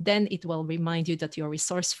how. Then it will remind you that you're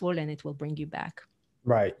resourceful, and it will bring you back.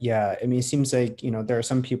 Right. Yeah. I mean, it seems like, there are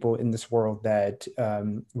some people in this world that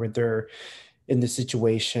where they're in this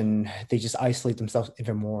situation, they just isolate themselves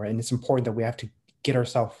even more. And it's important that we have to get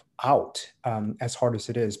ourselves out, as hard as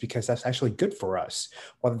it is, because that's actually good for us,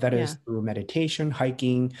 whether that is through meditation,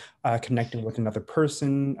 hiking, connecting with another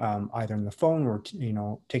person, either on the phone, or,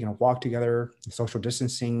 taking a walk together, social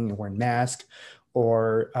distancing, wearing masks,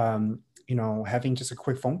 or, having just a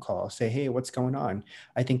quick phone call, say, hey, what's going on?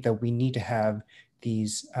 I think that we need to have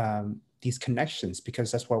these connections,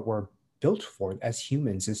 because that's what we're built for as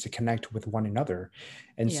humans, is to connect with one another.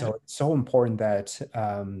 And so it's so important that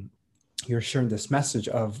you're sharing this message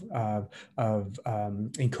of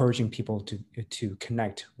encouraging people to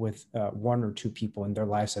connect with one or two people in their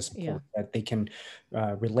lives as important, that they can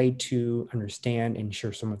relate to, understand, and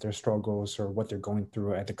share some of their struggles or what they're going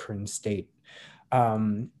through at the current state.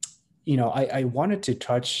 I wanted to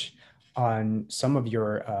touch on some of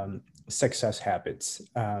your success habits.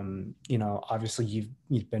 Obviously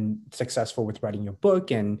you've been successful with writing your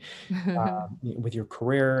book and with your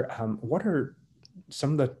career. What are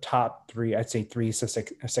some of the top three, I'd say three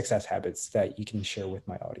success habits that you can share with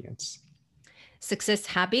my audience? Success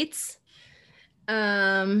habits.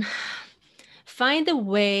 Find a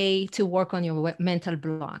way to work on your mental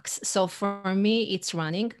blocks. So for me, it's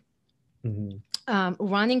running.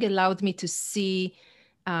 Running allowed me to see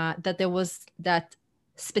that there was that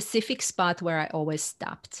specific spot where I always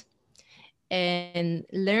stopped. And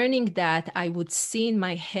learning that, I would see in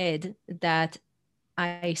my head that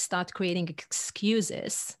I start creating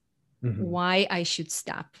excuses why I should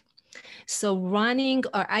stop. So running,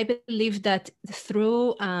 or I believe that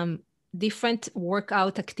through different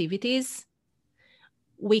workout activities,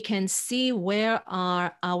 we can see where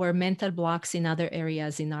are our mental blocks in other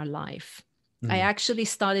areas in our life. I actually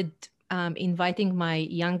started inviting my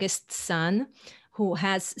youngest son, who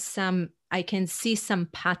has I can see some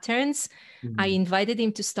patterns. I invited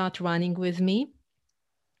him to start running with me.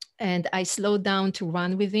 And I slowed down to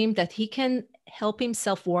run with him, that he can help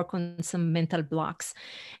himself work on some mental blocks.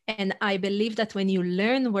 And I believe that when you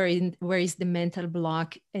learn where is the mental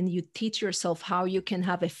block, and you teach yourself how you can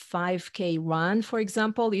have a 5K run, for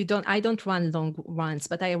example, I don't run long runs,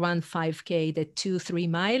 but I run 5K, the 2-3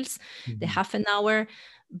 miles, the half an hour.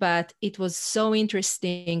 but it was so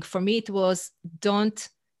interesting. For me, it was don't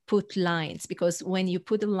put lines, because when you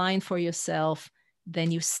put a line for yourself,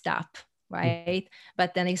 then you stop, right?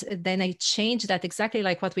 But then I changed that, exactly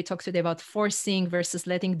like what we talked today about forcing versus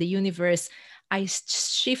letting the universe. I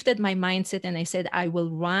shifted my mindset and I said, I will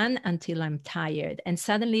run until I'm tired. And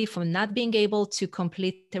suddenly, from not being able to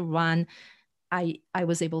complete a run, I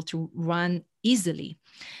was able to run easily.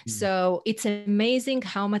 So it's amazing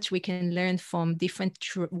how much we can learn from different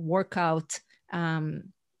workout,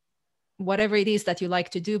 whatever it is that you like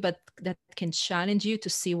to do, but that can challenge you to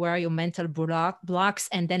see where are your mental blocks,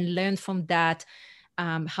 and then learn from that,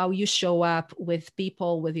 how you show up with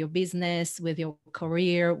people, with your business, with your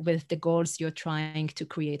career, with the goals you're trying to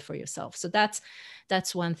create for yourself. So that's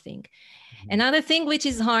one thing. Another thing which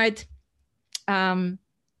is hard,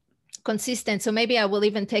 consistent. So maybe I will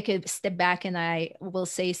even take a step back and I will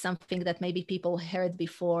say something that maybe people heard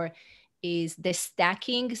before, is the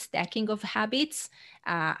stacking of habits.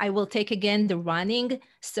 I will take again the running.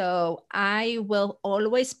 So I will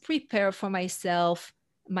always prepare for myself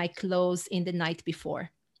my clothes in the night before.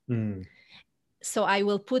 So I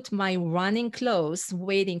will put my running clothes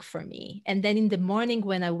waiting for me. And then in the morning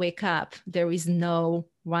when I wake up, there is no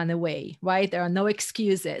run away, right? There are no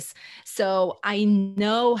excuses. So I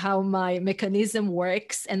know how my mechanism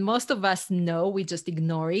works. And most of us know, we just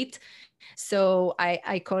ignore it. So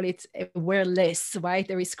I call it awareness, right?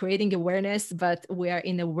 There is creating awareness, but we are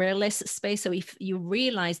in a awareness space. So if you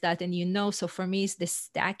realize that and you know, so for me, it's the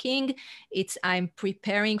stacking. It's I'm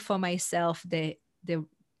preparing for myself the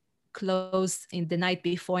clothes in the night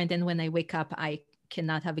before, and then when I wake up, I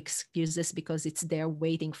cannot have excuses because it's there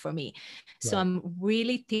waiting for me. So Right. I'm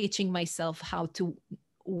really teaching myself how to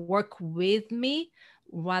work with me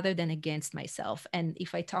rather than against myself. And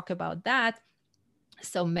if I talk about that,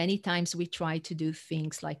 so many times we try to do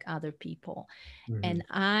things like other people. And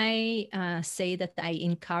I say that I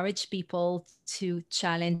encourage people to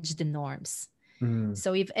challenge the norms.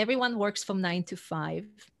 So if everyone works from 9 to 5,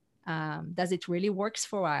 does it really works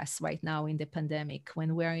for us right now in the pandemic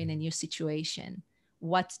when we're in a new situation?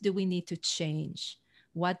 What do we need to change?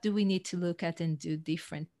 What do we need to look at and do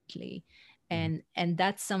differently? And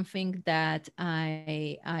that's something that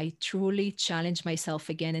I truly challenge myself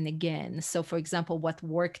again and again. So for example, what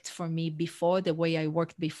worked for me before, the way I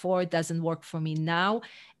worked before, doesn't work for me now.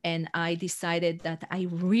 And I decided that I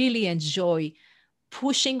really enjoy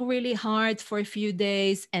pushing really hard for a few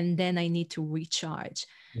days and then I need to recharge.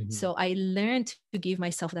 So I learned to give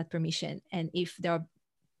myself that permission. And if there are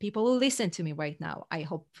people who listen to me right now, I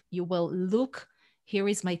hope you will look. Here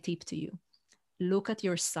is my tip to you: look at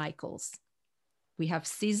your cycles. We have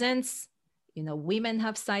seasons, women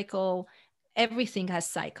have cycle, everything has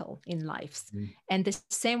cycle in lives. And the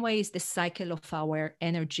same way is the cycle of our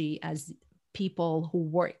energy as people who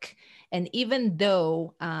work. And even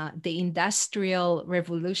though the industrial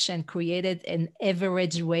revolution created an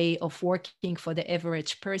average way of working for the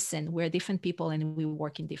average person, we're different people and we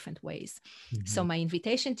work in different ways. So my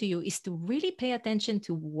invitation to you is to really pay attention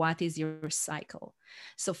to what is your cycle.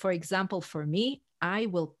 So for example, for me, I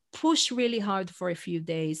will push really hard for a few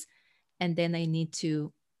days and then I need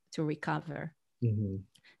to recover.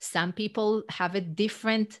 Some people have a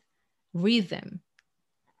different rhythm.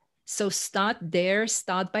 So start there,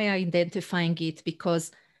 start by identifying it,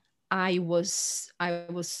 because I was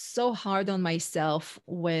so hard on myself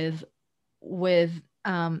with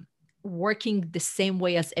working the same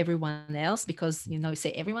way as everyone else, because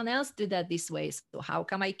say everyone else do that this way, so how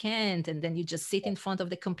come I can't? And then you just sit in front of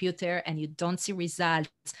the computer and you don't see results.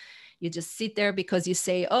 You just sit there because you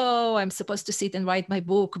say, oh, I'm supposed to sit and write my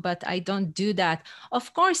book, but I don't do that.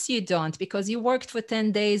 Of course you don't, because you worked for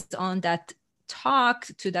 10 days on that talk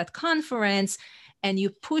to that conference and you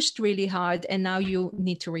pushed really hard and now you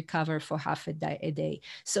need to recover for half a day.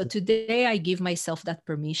 So today I give myself that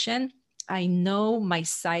permission. I know my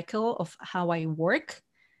cycle of how I work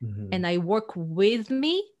and I work with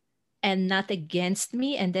me and not against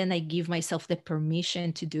me. And then I give myself the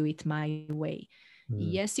permission to do it my way.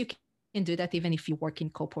 Yes, you can do that even if you work in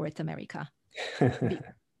corporate America.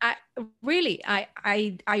 I really,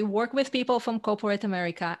 I work with people from corporate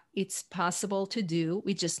America. It's possible to do.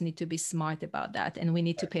 We just need to be smart about that and we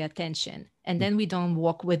need to pay attention. And then we don't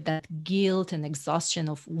walk with that guilt and exhaustion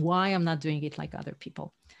of why I'm not doing it like other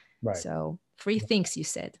people. Right. So 3 things you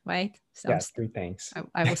said, right? So Yeah, 3 things.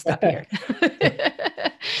 I will stop here.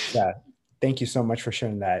 Yeah. Thank you so much for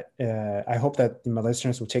sharing that. I hope that my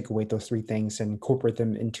listeners will take away those 3 things and incorporate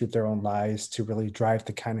them into their own lives to really drive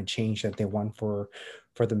the kind of change that they want for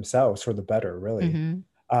themselves, for the better, really.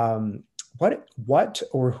 Um, what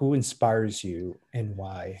or who inspires you and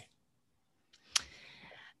why?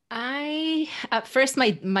 I at first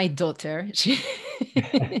my daughter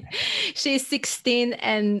she's 16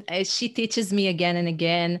 and she teaches me again and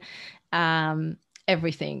again um,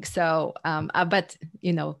 everything. So, but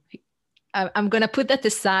you know, I'm gonna put that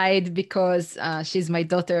aside because she's my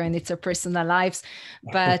daughter and it's her personal lives.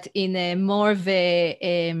 But in a more of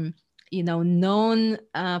a known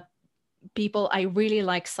people, I really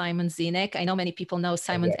like Simon Sinek. I know many people know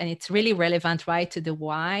Simon, Yeah. and it's really relevant, right, to the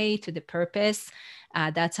why, to the purpose.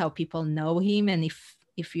 That's how people know him. And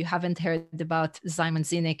if you haven't heard about Simon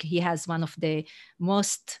Sinek, he has one of the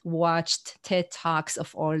most watched TED Talks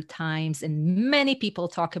of all times, and many people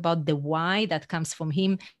talk about the why that comes from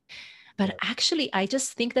him. But actually, I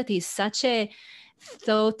just think that he's such a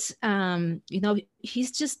thought.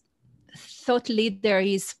 He's just thought leader.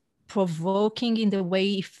 He's provoking in the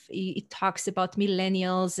way he talks about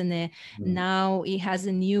millennials, and Mm. now he has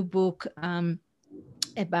a new book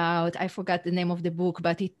about, I forgot the name of the book,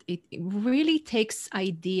 but it really takes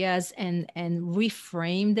ideas and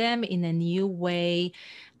reframe them in a new way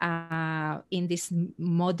in this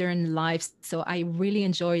modern life. So I really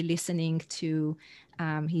enjoy listening to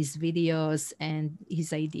his videos and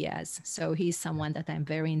his ideas. So he's someone that I'm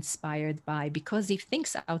very inspired by because he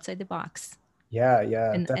thinks outside the box. Yeah,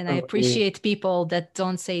 yeah, And I definitely. appreciate people that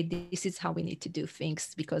don't say this is how we need to do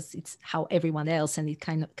things because it's how everyone else, and it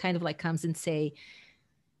kind of like comes and say,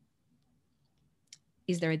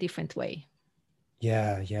 is there a different way?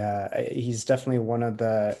 Yeah, yeah. He's definitely one of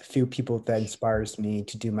the few people that inspires me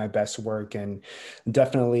to do my best work, and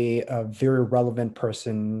definitely a very relevant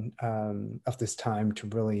person of this time to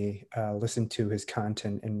really listen to his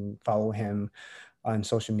content and follow him on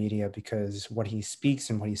social media, because what he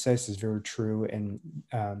speaks and what he says is very true and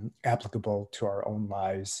applicable to our own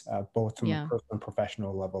lives, both from a Yeah, personal and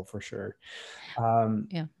professional level for sure. Um,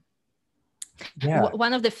 yeah. yeah,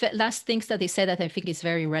 One of the last things that they said that I think is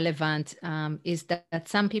very relevant is that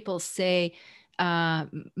some people say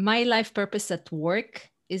my life purpose at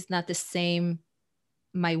work is not the same,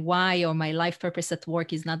 my why or my life purpose at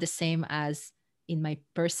work is not the same as in my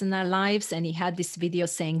personal lives. And he had this video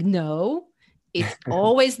saying, no, it's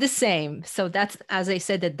always the same. So that's, as I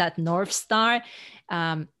said, that North Star,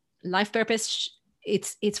 um, life purpose,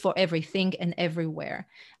 it's for everything and everywhere.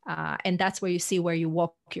 And that's where you see where you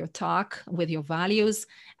walk your talk with your values.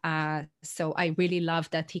 So I really love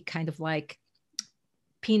that he kind of like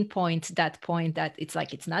pinpoint that point that it's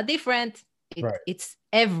like, it's not different. right, It's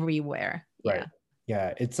everywhere. right. Yeah.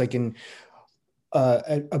 Yeah, it's like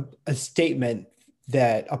a statement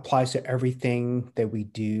that applies to everything that we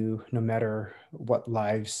do, no matter what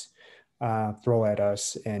lives throw at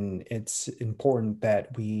us. And it's important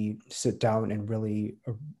that we sit down and really,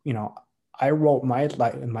 you know, I wrote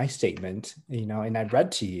my statement, you know, and I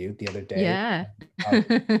read to you the other day. Yeah.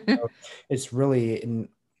 So it's really an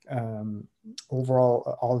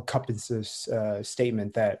overall all-encompasses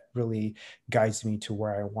statement that really guides me to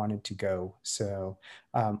where I wanted to go. So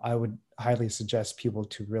I would highly suggest people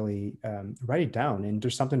to really write it down. And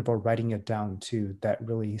there's something about writing it down too that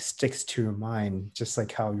really sticks to your mind, just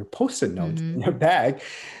like how your post-it notes in Hmm. your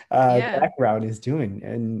Yeah. background is doing.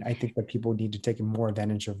 And I think that people need to take more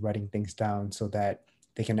advantage of writing things down so that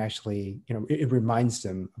they can actually, you know, it reminds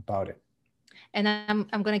them about it. And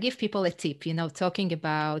I'm going to give people a tip, talking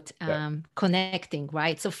about Yeah. connecting,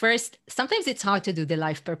 right? So first, sometimes it's hard to do the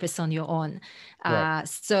life purpose on your own.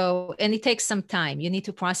 Correct. And it takes some time. You need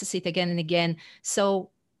to process it again and again.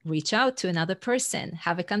 So reach out to another person,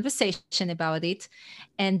 have a conversation about it.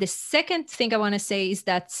 And the second thing I want to say is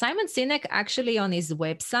that Simon Sinek, actually on his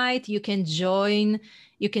website, you can join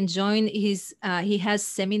his, he has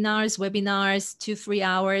seminars, webinars, 2-3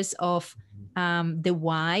 hours of the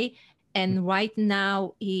why. And right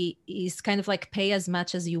now he is kind of like pay as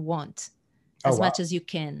much as you want, Oh, as wow. much as you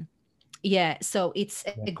can. Yeah, so it's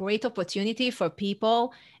Yeah. a great opportunity for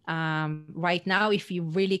people right now if you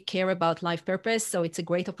really care about life purpose. So it's a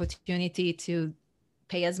great opportunity to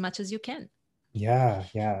pay as much as you can. Yeah,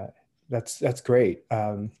 yeah. That's great.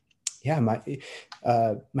 Yeah,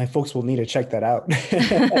 my folks will need to check that out.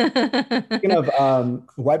 Speaking of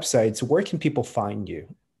websites, where can people find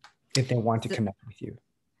you if they want to So, connect with you?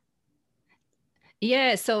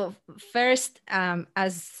 yeah, so first,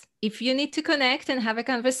 as if you need to connect and have a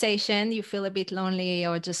conversation, you feel a bit lonely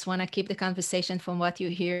or just want to keep the conversation from what you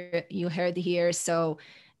heard here. So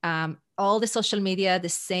all the social media, the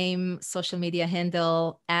same social media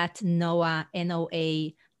handle at Noah,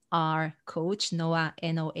 Noar coach, Noah,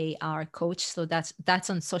 Noar coach. So that's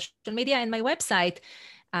on social media, and my website,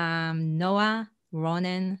 Noa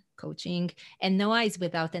Ronen coaching. And Noah is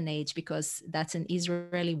without an age because that's an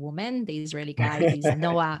Israeli woman. The Israeli guy is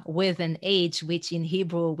Noah with an H, which in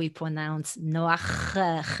Hebrew we pronounce Noah.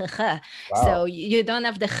 So Wow. you don't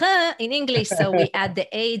have the in English, so we add the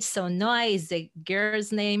H. So Noah is a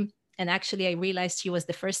girl's name. And actually, I realized she was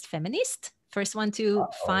the first feminist, first one to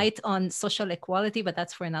fight on social equality, but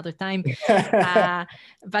that's for another time.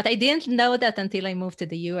 But I didn't know that until I moved to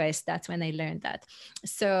the US. That's when I learned that.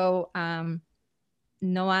 So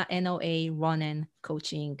Noa, Noa Ronen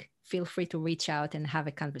coaching, feel free to reach out and have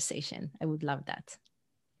a conversation. I would love that.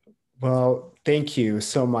 Well, thank you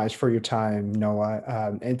so much for your time,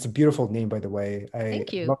 Noah. It's a beautiful name, by the way.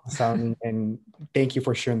 Thank you. Love the sound, and thank you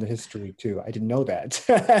for sharing the history too. I didn't know that.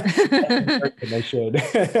 I should.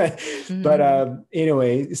 But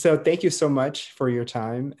anyway, so thank you so much for your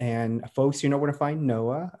time. And folks, you know where to find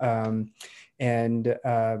Noah. And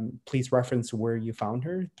please reference where you found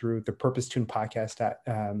her through the Purpose Tune podcast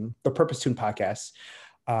the Purpose Tune podcast.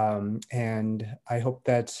 And I hope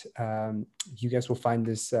that you guys will find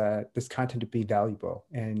this this content to be valuable.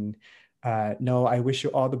 And no, I wish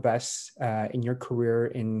you all the best in your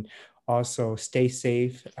career, and also stay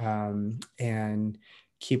safe and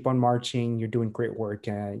keep on marching. You're doing great work.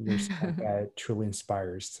 You're someone that truly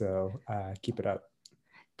inspires. So keep it up.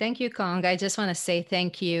 Thank you, Kong. I just want to say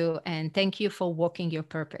thank you, and thank you for walking your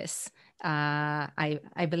purpose.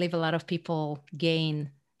 I believe a lot of people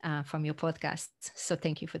gain from your podcasts. So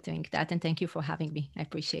thank you for doing that. And thank you for having me. I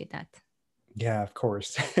appreciate that. Yeah, of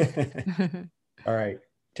course. All right.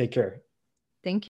 Take care. Thank you.